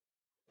questions?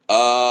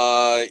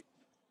 There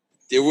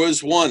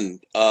was one.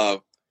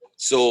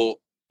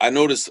 So I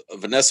noticed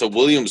Vanessa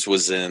Williams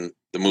was in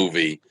the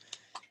movie.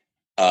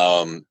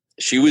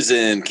 She was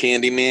in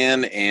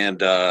Candyman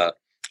and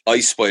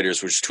Ice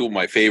Spiders, which are two of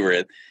my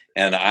favorite,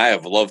 and I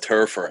have loved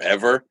her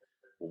forever.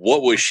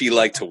 What was she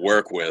like to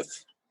work with?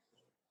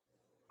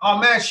 Oh,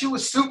 man, she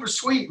was super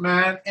sweet,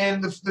 man.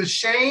 And the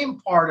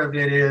shame part of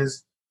it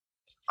is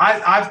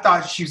I've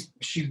thought she's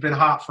been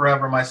hot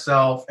forever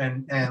myself,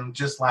 and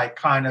just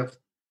kind of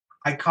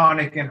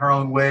iconic in her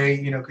own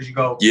way, because you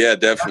go. Yeah,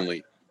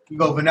 definitely. You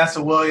go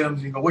Vanessa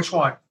Williams, you go, which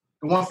one?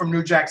 The one from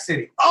New Jack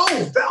City.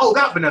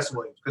 That Vanessa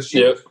Williams. Because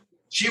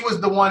she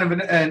was the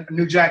one in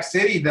New Jack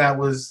City that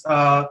was,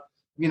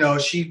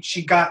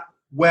 she got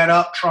wet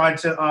up trying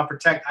to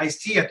protect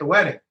Ice-T at the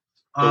wedding.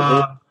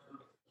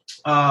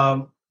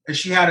 And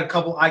she had a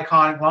couple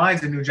iconic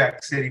lines in New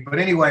Jack City. But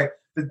anyway,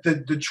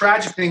 the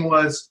tragic thing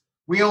was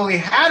we only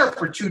had her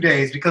for 2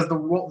 days because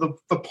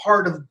the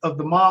part of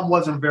the mom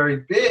wasn't very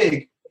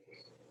big.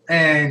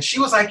 And she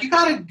was like, you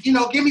got to,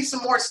 give me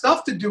some more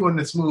stuff to do in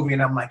this movie.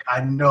 And I'm like,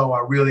 I know, I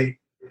really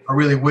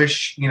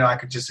wish, I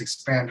could just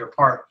expand her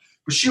part.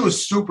 But she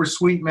was super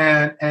sweet,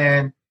 man.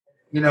 And,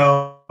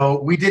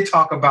 we did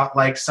talk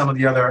about some of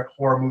the other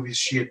horror movies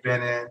she had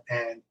been in,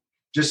 and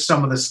just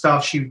some of the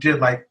stuff she did,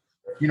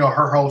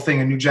 her whole thing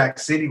in New Jack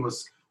City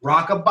was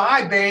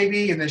rock-a-bye,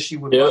 baby. And then she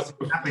would bust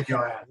it up in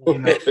your ass,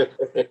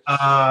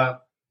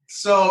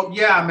 So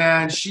yeah,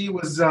 man, she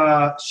was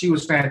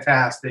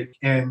fantastic.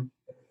 And,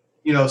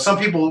 some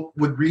people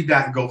would read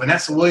that and go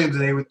Vanessa Williams,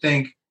 and they would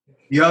think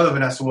the other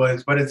Vanessa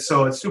Williams, but it's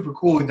super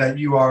cool that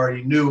you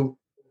already knew.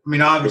 I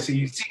mean, obviously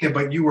you've seen it,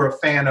 but you were a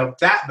fan of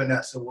that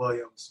Vanessa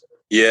Williams.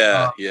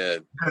 Yeah, yeah.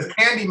 Because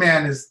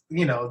Candyman is,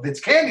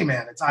 it's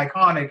Candyman. It's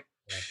iconic.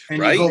 And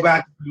right? You go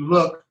back and you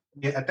look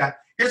at that.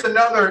 Here's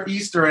another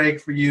Easter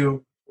egg for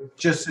you,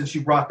 just since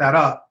you brought that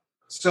up.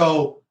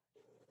 So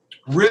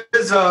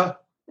RZA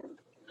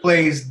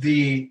plays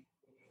the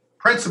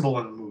principal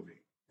in the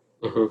movie.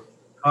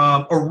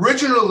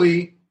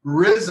 Originally,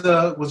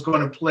 RZA was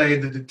going to play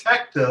the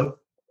detective,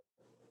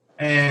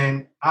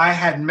 and I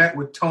had met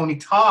with Tony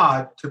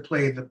Todd to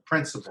play the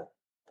principal.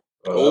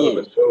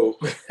 Oh,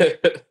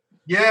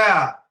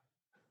 Yeah.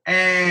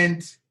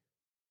 And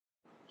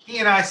he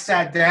and I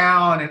sat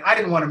down, and I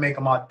didn't want to make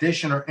him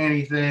audition or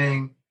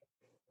anything.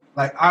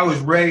 Like, I was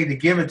ready to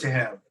give it to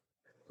him.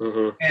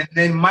 And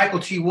then Michael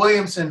T.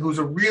 Williamson, who's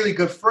a really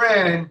good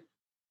friend,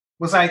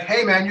 was like,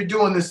 hey, man, you're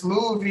doing this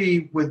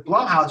movie with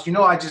Blumhouse. You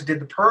know, I just did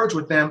The Purge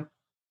with them,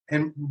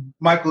 and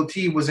Michael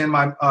T. was in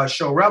my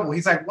show Rebel.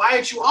 He's like, why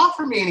didn't you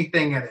offer me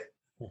anything in it?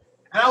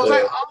 And I was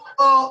like, oh,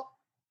 well,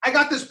 I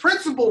got this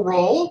principal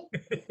role.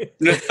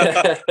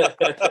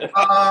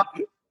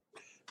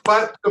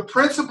 But the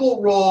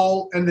principal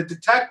role and the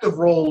detective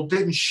role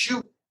didn't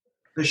shoot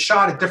the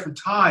shot at different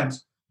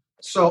times.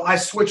 So I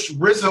switched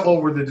RZA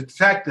over to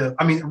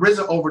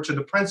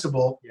the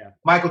principal. Yeah.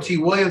 Michael T.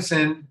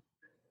 Williamson,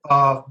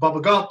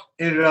 Bubba Gump,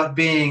 ended up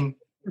being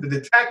the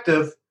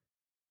detective.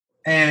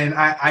 And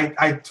I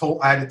had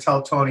to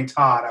tell Tony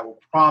Todd, I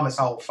will promise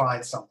I will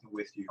find something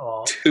with you.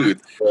 Oh.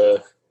 Dude,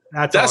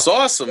 that's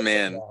awesome,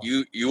 man.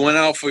 Yeah. You went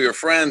out for your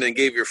friend and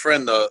gave your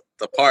friend the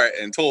part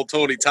and told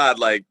Tony Todd,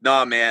 like,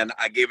 nah, man,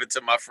 I gave it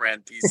to my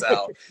friend. Peace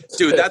out.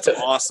 Dude, that's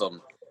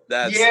awesome.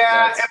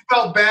 It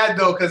felt bad,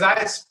 though, because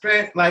I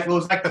spent, like, it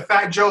was like the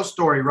Fat Joe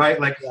story, right?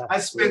 Like,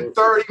 I spent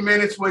 30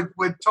 minutes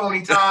with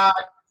Tony Todd.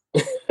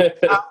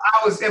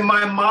 I was, in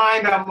my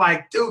mind, I'm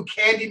like, dude,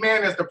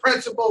 Candyman as the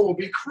principal will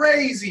be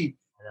crazy.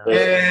 Yeah.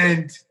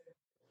 And,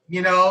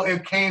 you know,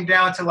 it came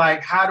down to,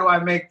 like, how do I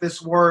make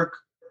this work?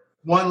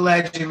 One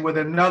legend with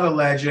another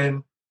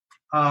legend.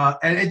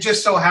 And it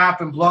just so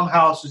happened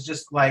Blumhouse was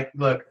just like,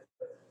 look,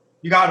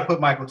 you got to put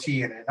Michael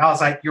T. in it. And I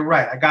was like, you're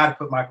right. I got to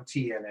put Michael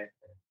T. in it.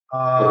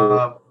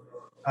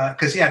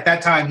 Because at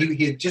that time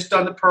he had just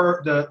done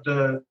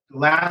the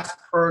last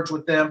Purge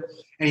with them,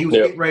 and he was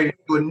getting ready to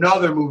do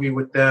another movie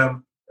with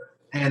them,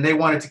 and they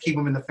wanted to keep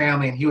him in the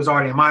family, and he was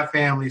already in my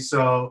family,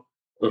 so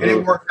and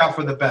it worked out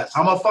for the best.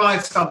 I'm gonna find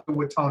something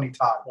with Tony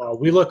Todd. Well,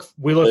 we look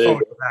forward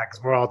to that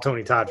because we're all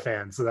Tony Todd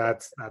fans, so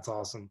that's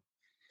awesome.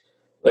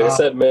 Like I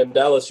said, man,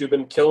 Dallas, you've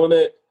been killing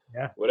it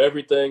with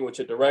everything, with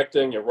your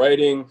directing, your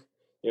writing.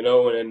 You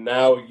know, and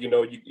now, you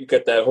know, you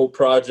got that whole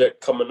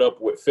project coming up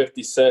with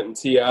 50 Cent and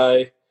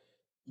T.I.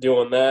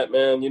 doing that,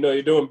 man. You know,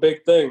 you're doing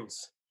big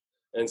things.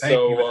 And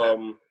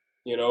so,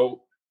 you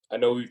know, I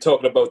know we're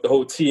talking about the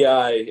whole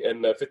T.I.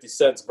 and 50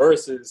 Cent's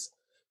verses,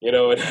 you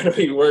know, and I know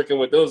you're working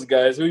with those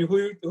guys. Who are you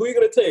going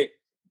to take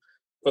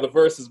for the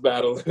versus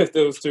battle if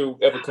those two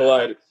ever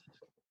collided?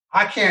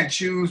 I can't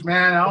choose,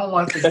 man. I don't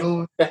want the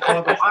goons to show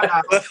up at my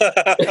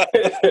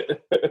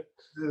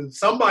house.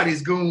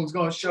 Somebody's goon's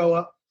going to show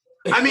up.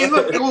 I mean,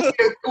 look,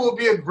 it will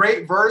be a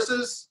great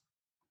versus.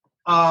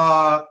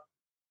 You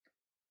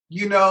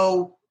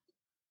know,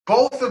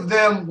 both of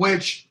them,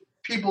 which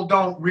people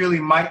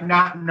might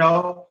not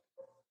know,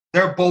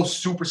 they're both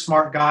super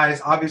smart guys.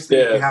 Obviously,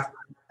 you have to,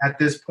 at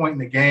this point in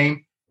the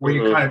game where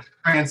you kind of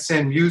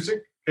transcend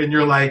music and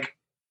you're like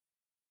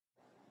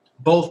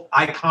both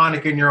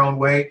iconic in your own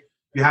way.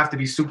 You have to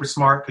be super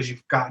smart because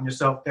you've gotten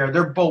yourself there.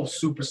 They're both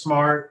super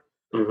smart.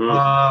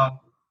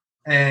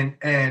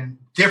 And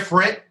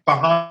different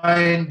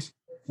behind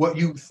what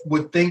you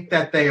would think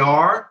that they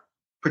are,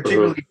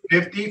 particularly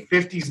 50.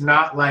 50's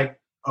not like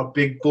a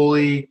big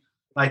bully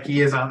like he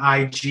is on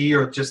IG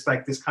or just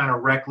like this kind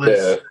of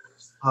reckless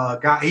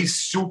guy. He's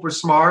super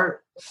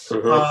smart.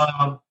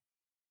 And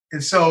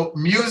so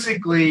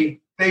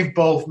musically, they've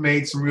both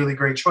made some really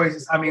great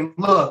choices. I mean,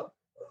 look,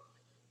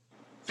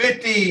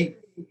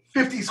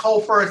 50's whole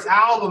first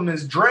album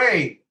is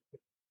Dre.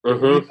 You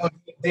know,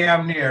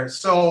 damn near.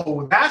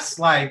 So that's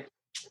like,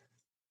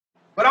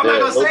 but I'm not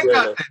going to say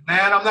nothing,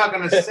 man. I'm not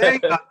going to say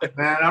nothing,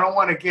 man. I don't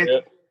want to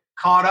get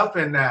caught up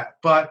in that.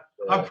 But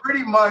I'm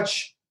pretty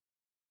much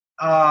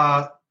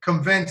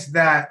convinced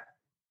that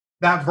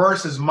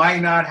verses might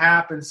not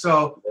happen.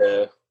 So,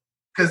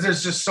 because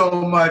there's just so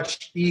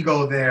much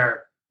ego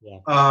there.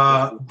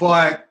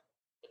 But,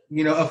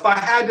 you know, if I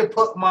had to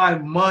put my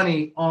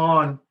money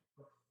on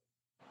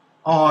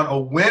a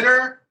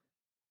winner,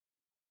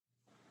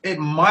 it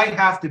might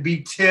have to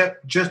be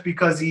Tip just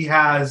because he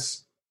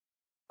has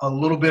a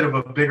little bit of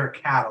a bigger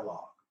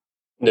catalog.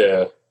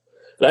 Yeah.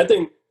 And I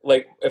think,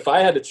 like, if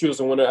I had to choose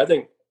a winner, I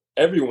think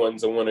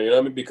everyone's a winner, you know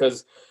what I mean?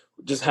 Because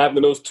just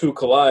having those two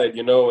collide,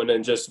 you know, and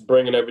then just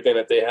bringing everything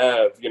that they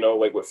have, you know,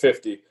 like with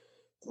 50,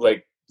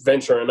 like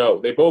venturing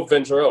out. They both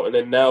venture out, and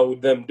then now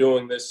them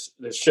doing this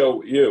show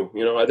with you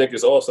know, I think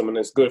is awesome, and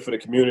it's good for the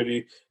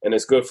community, and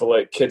it's good for,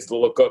 like, kids to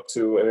look up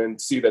to and then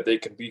see that they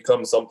can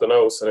become something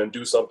else and then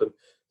do something.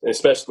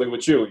 Especially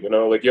with you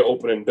know, like you're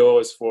opening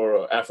doors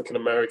for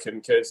African-American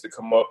kids to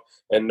come up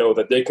and know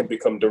that they can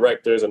become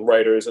directors and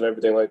writers and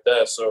everything like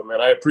that. So, man,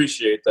 I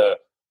appreciate that.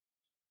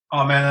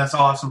 Oh, man, that's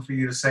awesome for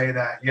you to say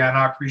that. Yeah, and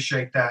I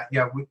appreciate that.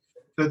 Yeah,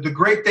 the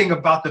great thing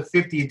about the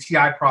 50 and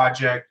T.I.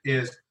 project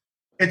is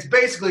it's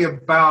basically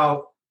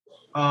about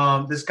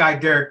this guy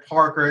Derek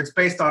Parker. It's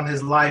based on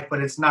his life,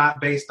 but it's not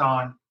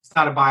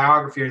a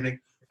biography or anything.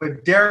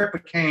 But Derek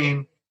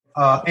became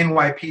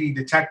NYPD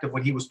detective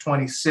when he was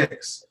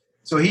 26.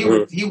 So he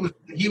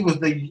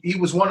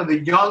was one of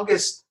the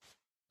youngest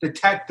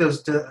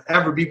detectives to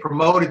ever be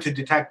promoted to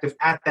detective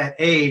at that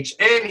age,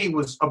 and he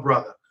was a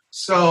brother.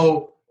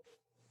 So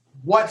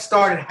what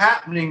started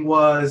happening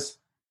was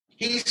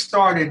he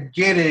started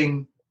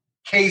getting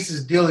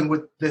cases dealing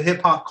with the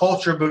hip hop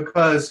culture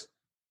because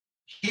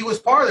he was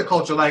part of the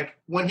culture. Like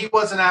when he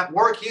wasn't at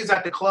work, he was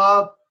at the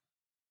club.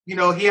 You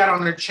know, he had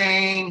on a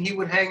chain. He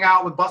would hang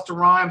out with Busta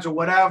Rhymes or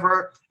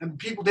whatever, and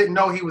people didn't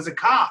know he was a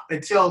cop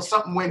until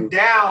something went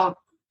down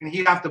and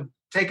he'd have to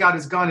take out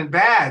his gun and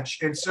badge.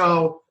 And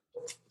so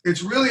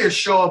it's really a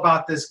show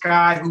about this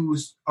guy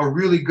who's a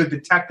really good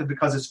detective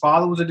because his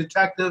father was a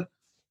detective.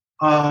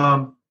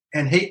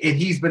 And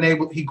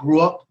he grew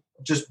up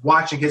just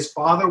watching his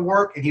father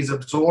work, and he's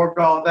absorbed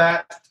all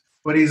that.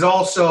 But he's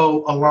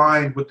also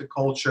aligned with the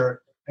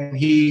culture, and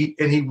he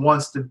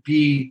wants to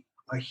be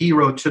a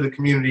hero to the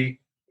community,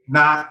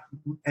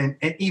 and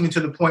even to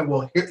the point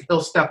where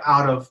he'll step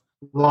out of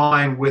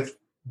line with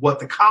what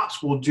the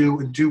cops will do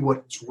and do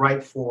what's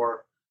right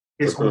for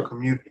his own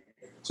community.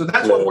 So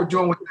that's what we're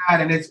doing with that,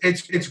 and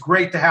it's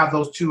great to have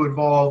those two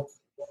involved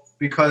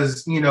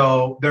because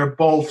they're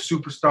both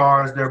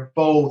superstars. They're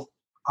both,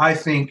 I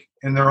think,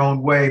 in their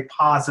own way,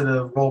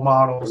 positive role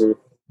models.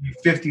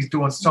 50's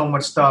doing so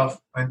much stuff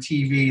on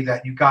TV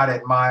that you got to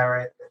admire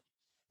it.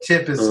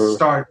 Tip is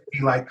starting to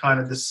be like kind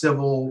of the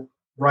civil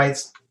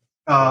rights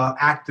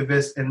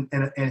activist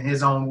in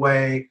his own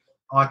way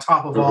on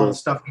top of all the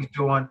stuff he's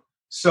doing.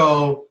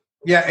 So,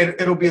 yeah,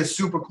 it'll be a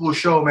super cool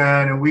show,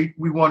 man. And we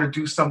want to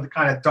do something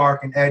kind of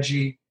dark and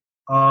edgy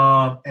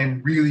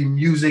and really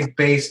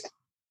music-based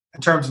in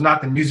terms of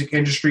not the music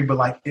industry, but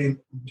like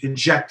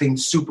injecting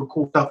super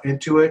cool stuff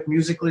into it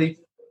musically.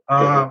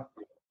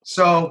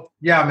 So,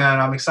 yeah, man,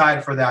 I'm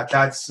excited for that.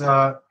 That's,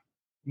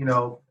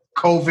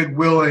 COVID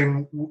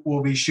willing,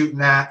 we'll be shooting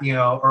that,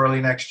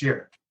 early next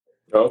year.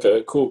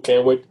 Okay, cool.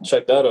 Can't wait to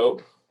check that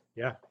out.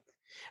 Yeah.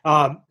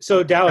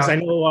 So, Dallas, I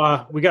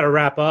know we got to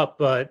wrap up,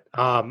 but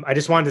I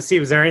just wanted to see,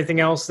 was there anything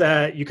else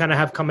that you kind of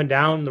have coming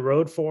down the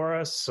road for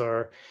us,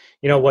 or,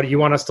 what do you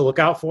want us to look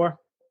out for?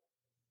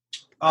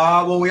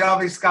 Well, we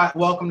obviously got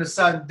Welcome to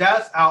Sudden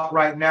Death out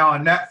right now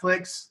on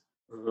Netflix.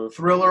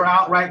 Thriller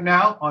out right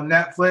now on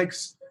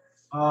Netflix.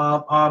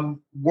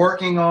 I'm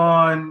working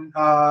on,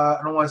 I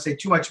don't want to say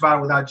too much about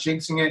it without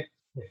jinxing it,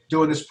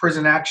 doing this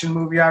prison action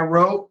movie I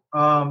wrote.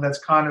 That's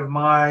kind of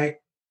my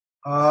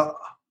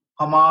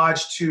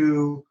homage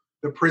to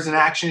the prison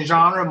action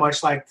genre,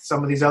 much like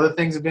some of these other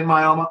things have been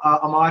my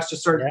homage to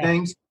certain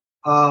things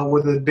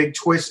with a big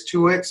twist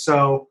to it.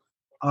 So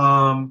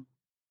I'm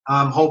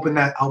hoping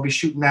that I'll be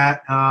shooting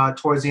that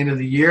towards the end of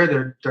the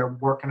year. They're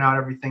working out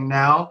everything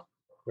now.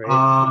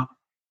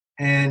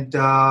 And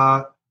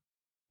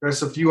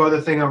there's a few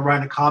other things. I'm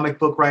writing a comic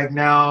book right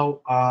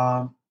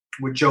now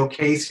with Joe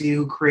Casey,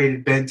 who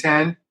created Ben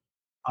 10.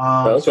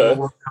 So we're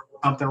working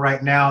on something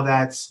right now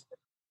that's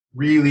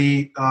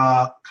really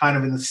kind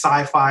of in the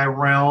sci-fi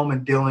realm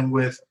and dealing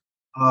with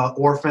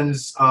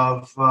orphans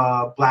of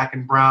Black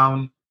and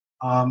brown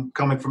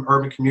coming from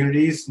urban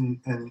communities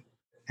and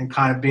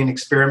kind of being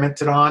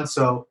experimented on.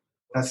 So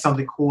that's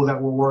something cool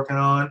that we're working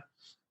on.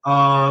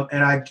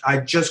 And I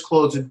just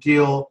closed a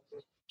deal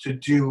to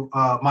do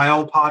my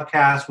own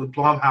podcast with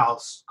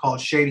Blumhouse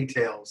called Shady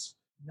Tales.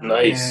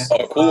 Nice.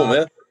 And, cool,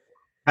 man.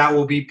 That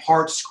will be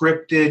part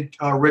scripted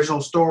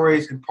original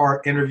stories and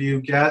part interview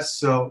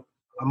guests. So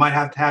I might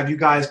have to have you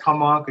guys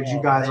come on because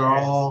you guys are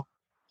all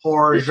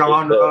horror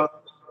genre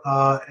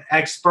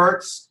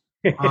experts.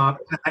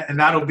 And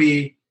that'll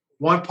be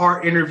one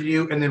part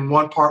interview and then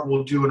one part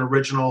we'll do an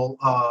original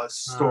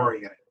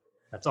story.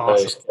 That's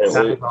awesome. Nice.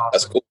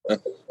 That's cool, man.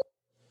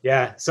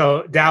 Yeah.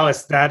 So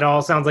Dallas, that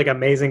all sounds like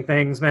amazing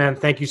things, man.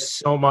 Thank you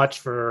so much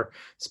for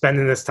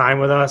spending this time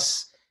with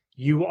us.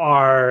 You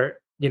are,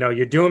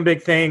 you're doing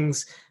big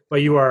things,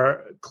 but you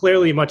are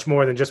clearly much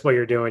more than just what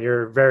you're doing.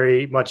 You're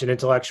very much an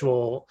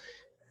intellectual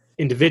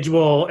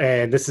individual,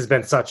 and this has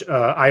been such an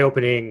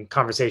eye-opening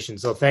conversation.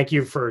 So thank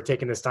you for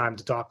taking this time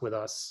to talk with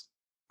us.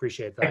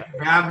 Appreciate that. Thank you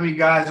for having me,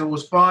 guys. It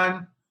was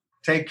fun.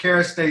 Take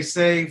care. Stay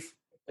safe.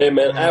 Hey,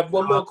 man, I have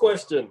one more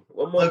question.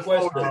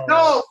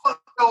 No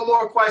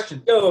more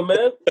questions. Yo,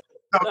 man.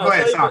 Go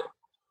ahead. Sorry.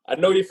 I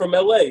know you're from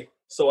LA,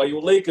 so are you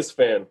a Lakers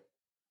fan?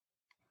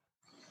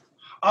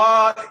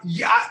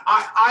 Yeah,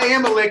 I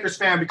am a Lakers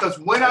fan because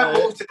when I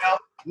moved to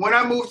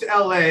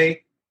LA,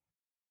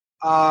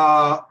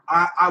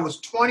 I was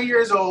 20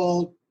 years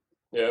old,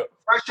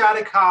 fresh out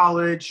of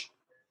college,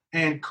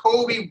 and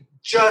Kobe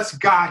just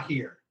got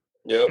here.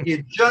 He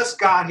had just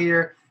got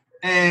here,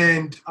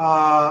 and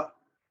a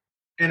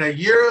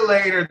year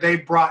later they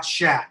brought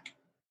Shaq.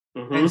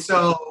 And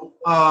so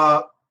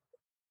I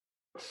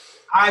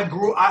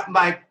grew up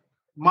like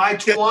my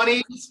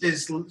 20s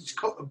is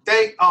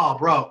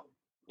bro.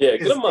 Yeah,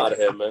 get him out of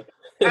here, man.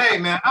 Hey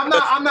man, I'm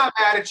not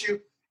mad at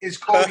you. It's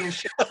Kobe and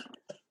Shaq.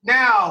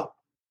 Now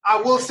I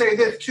will say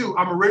this too.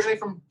 I'm originally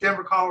from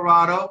Denver,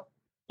 Colorado.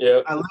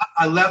 Yeah.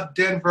 I left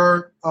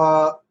Denver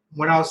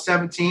when I was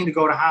 17 to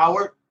go to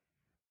Howard,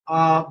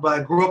 but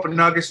I grew up a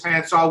Nuggets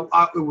fan, so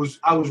I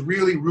was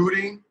really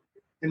rooting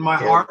in my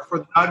heart for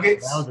the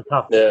Nuggets. That was a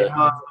tough,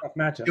 tough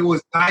matchup. It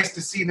was nice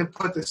to see them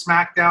put the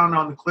smackdown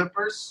on the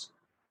Clippers.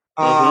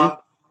 I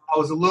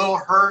was a little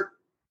hurt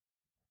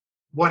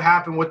what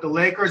happened with the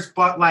Lakers,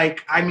 but I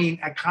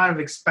kind of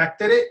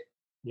expected it.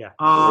 Yeah.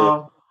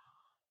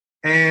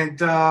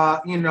 And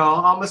I'm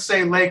gonna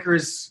say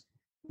Lakers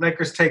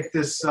take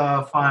this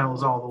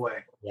finals all the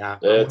way. Yeah.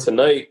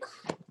 Tonight,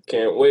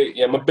 can't wait.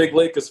 Yeah, I'm a big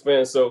Lakers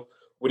fan. So,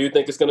 what do you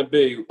think it's gonna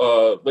be?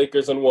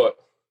 Lakers and what?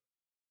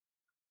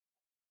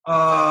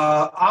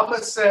 I'm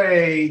gonna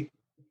say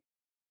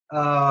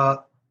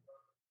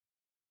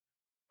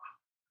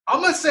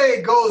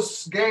it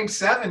goes Game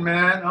 7,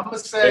 man. I'm gonna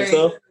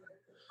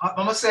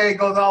say it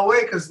goes all the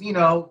way because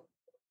the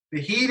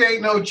Heat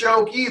ain't no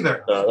joke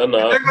either. No, they're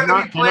not. They're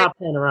not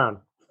playing around.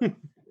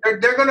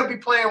 They're going to be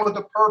playing with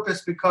a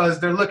purpose because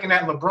they're looking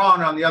at LeBron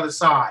on the other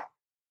side.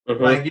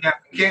 We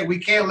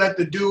can't let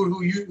the dude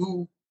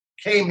who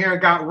came here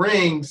and got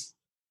rings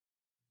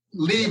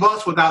leave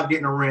us without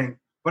getting a ring.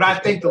 But I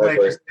think the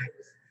Lakers take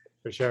it.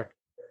 For sure.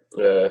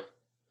 Yeah.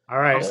 All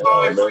right. I'm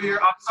sorry for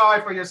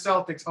your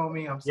Celtics,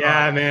 homie. I'm sorry.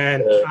 Yeah,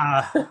 man.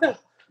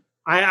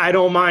 I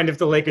don't mind if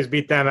the Lakers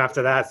beat them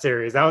after that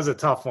series. That was a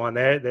tough one.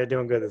 They're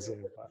doing good this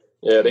season.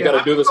 Yeah, they got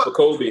to do this for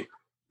Kobe.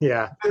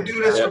 Yeah. They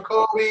do this for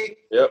Kobe.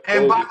 Yep.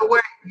 And Kobe. by the way,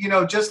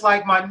 just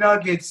like my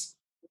Nuggets,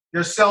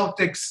 your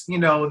Celtics,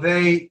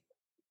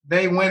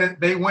 they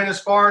win as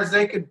far as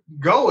they could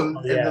go, and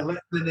the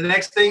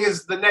next thing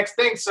is the next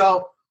thing.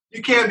 So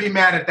you can't be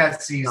mad at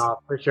that season. No,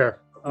 for sure.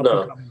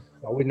 No.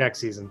 With next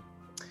season.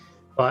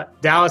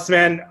 But Dallas,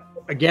 man,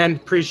 again,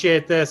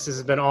 appreciate this. This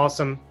has been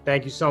awesome.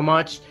 Thank you so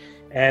much.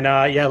 And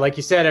like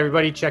you said,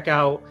 everybody check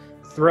out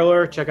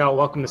Thriller, check out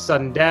Welcome to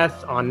Sudden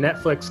Death on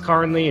Netflix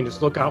currently, and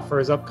just look out for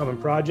his upcoming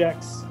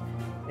projects.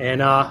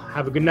 And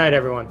have a good night,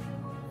 everyone.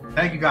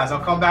 Thank you, guys.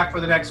 I'll come back for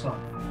the next one.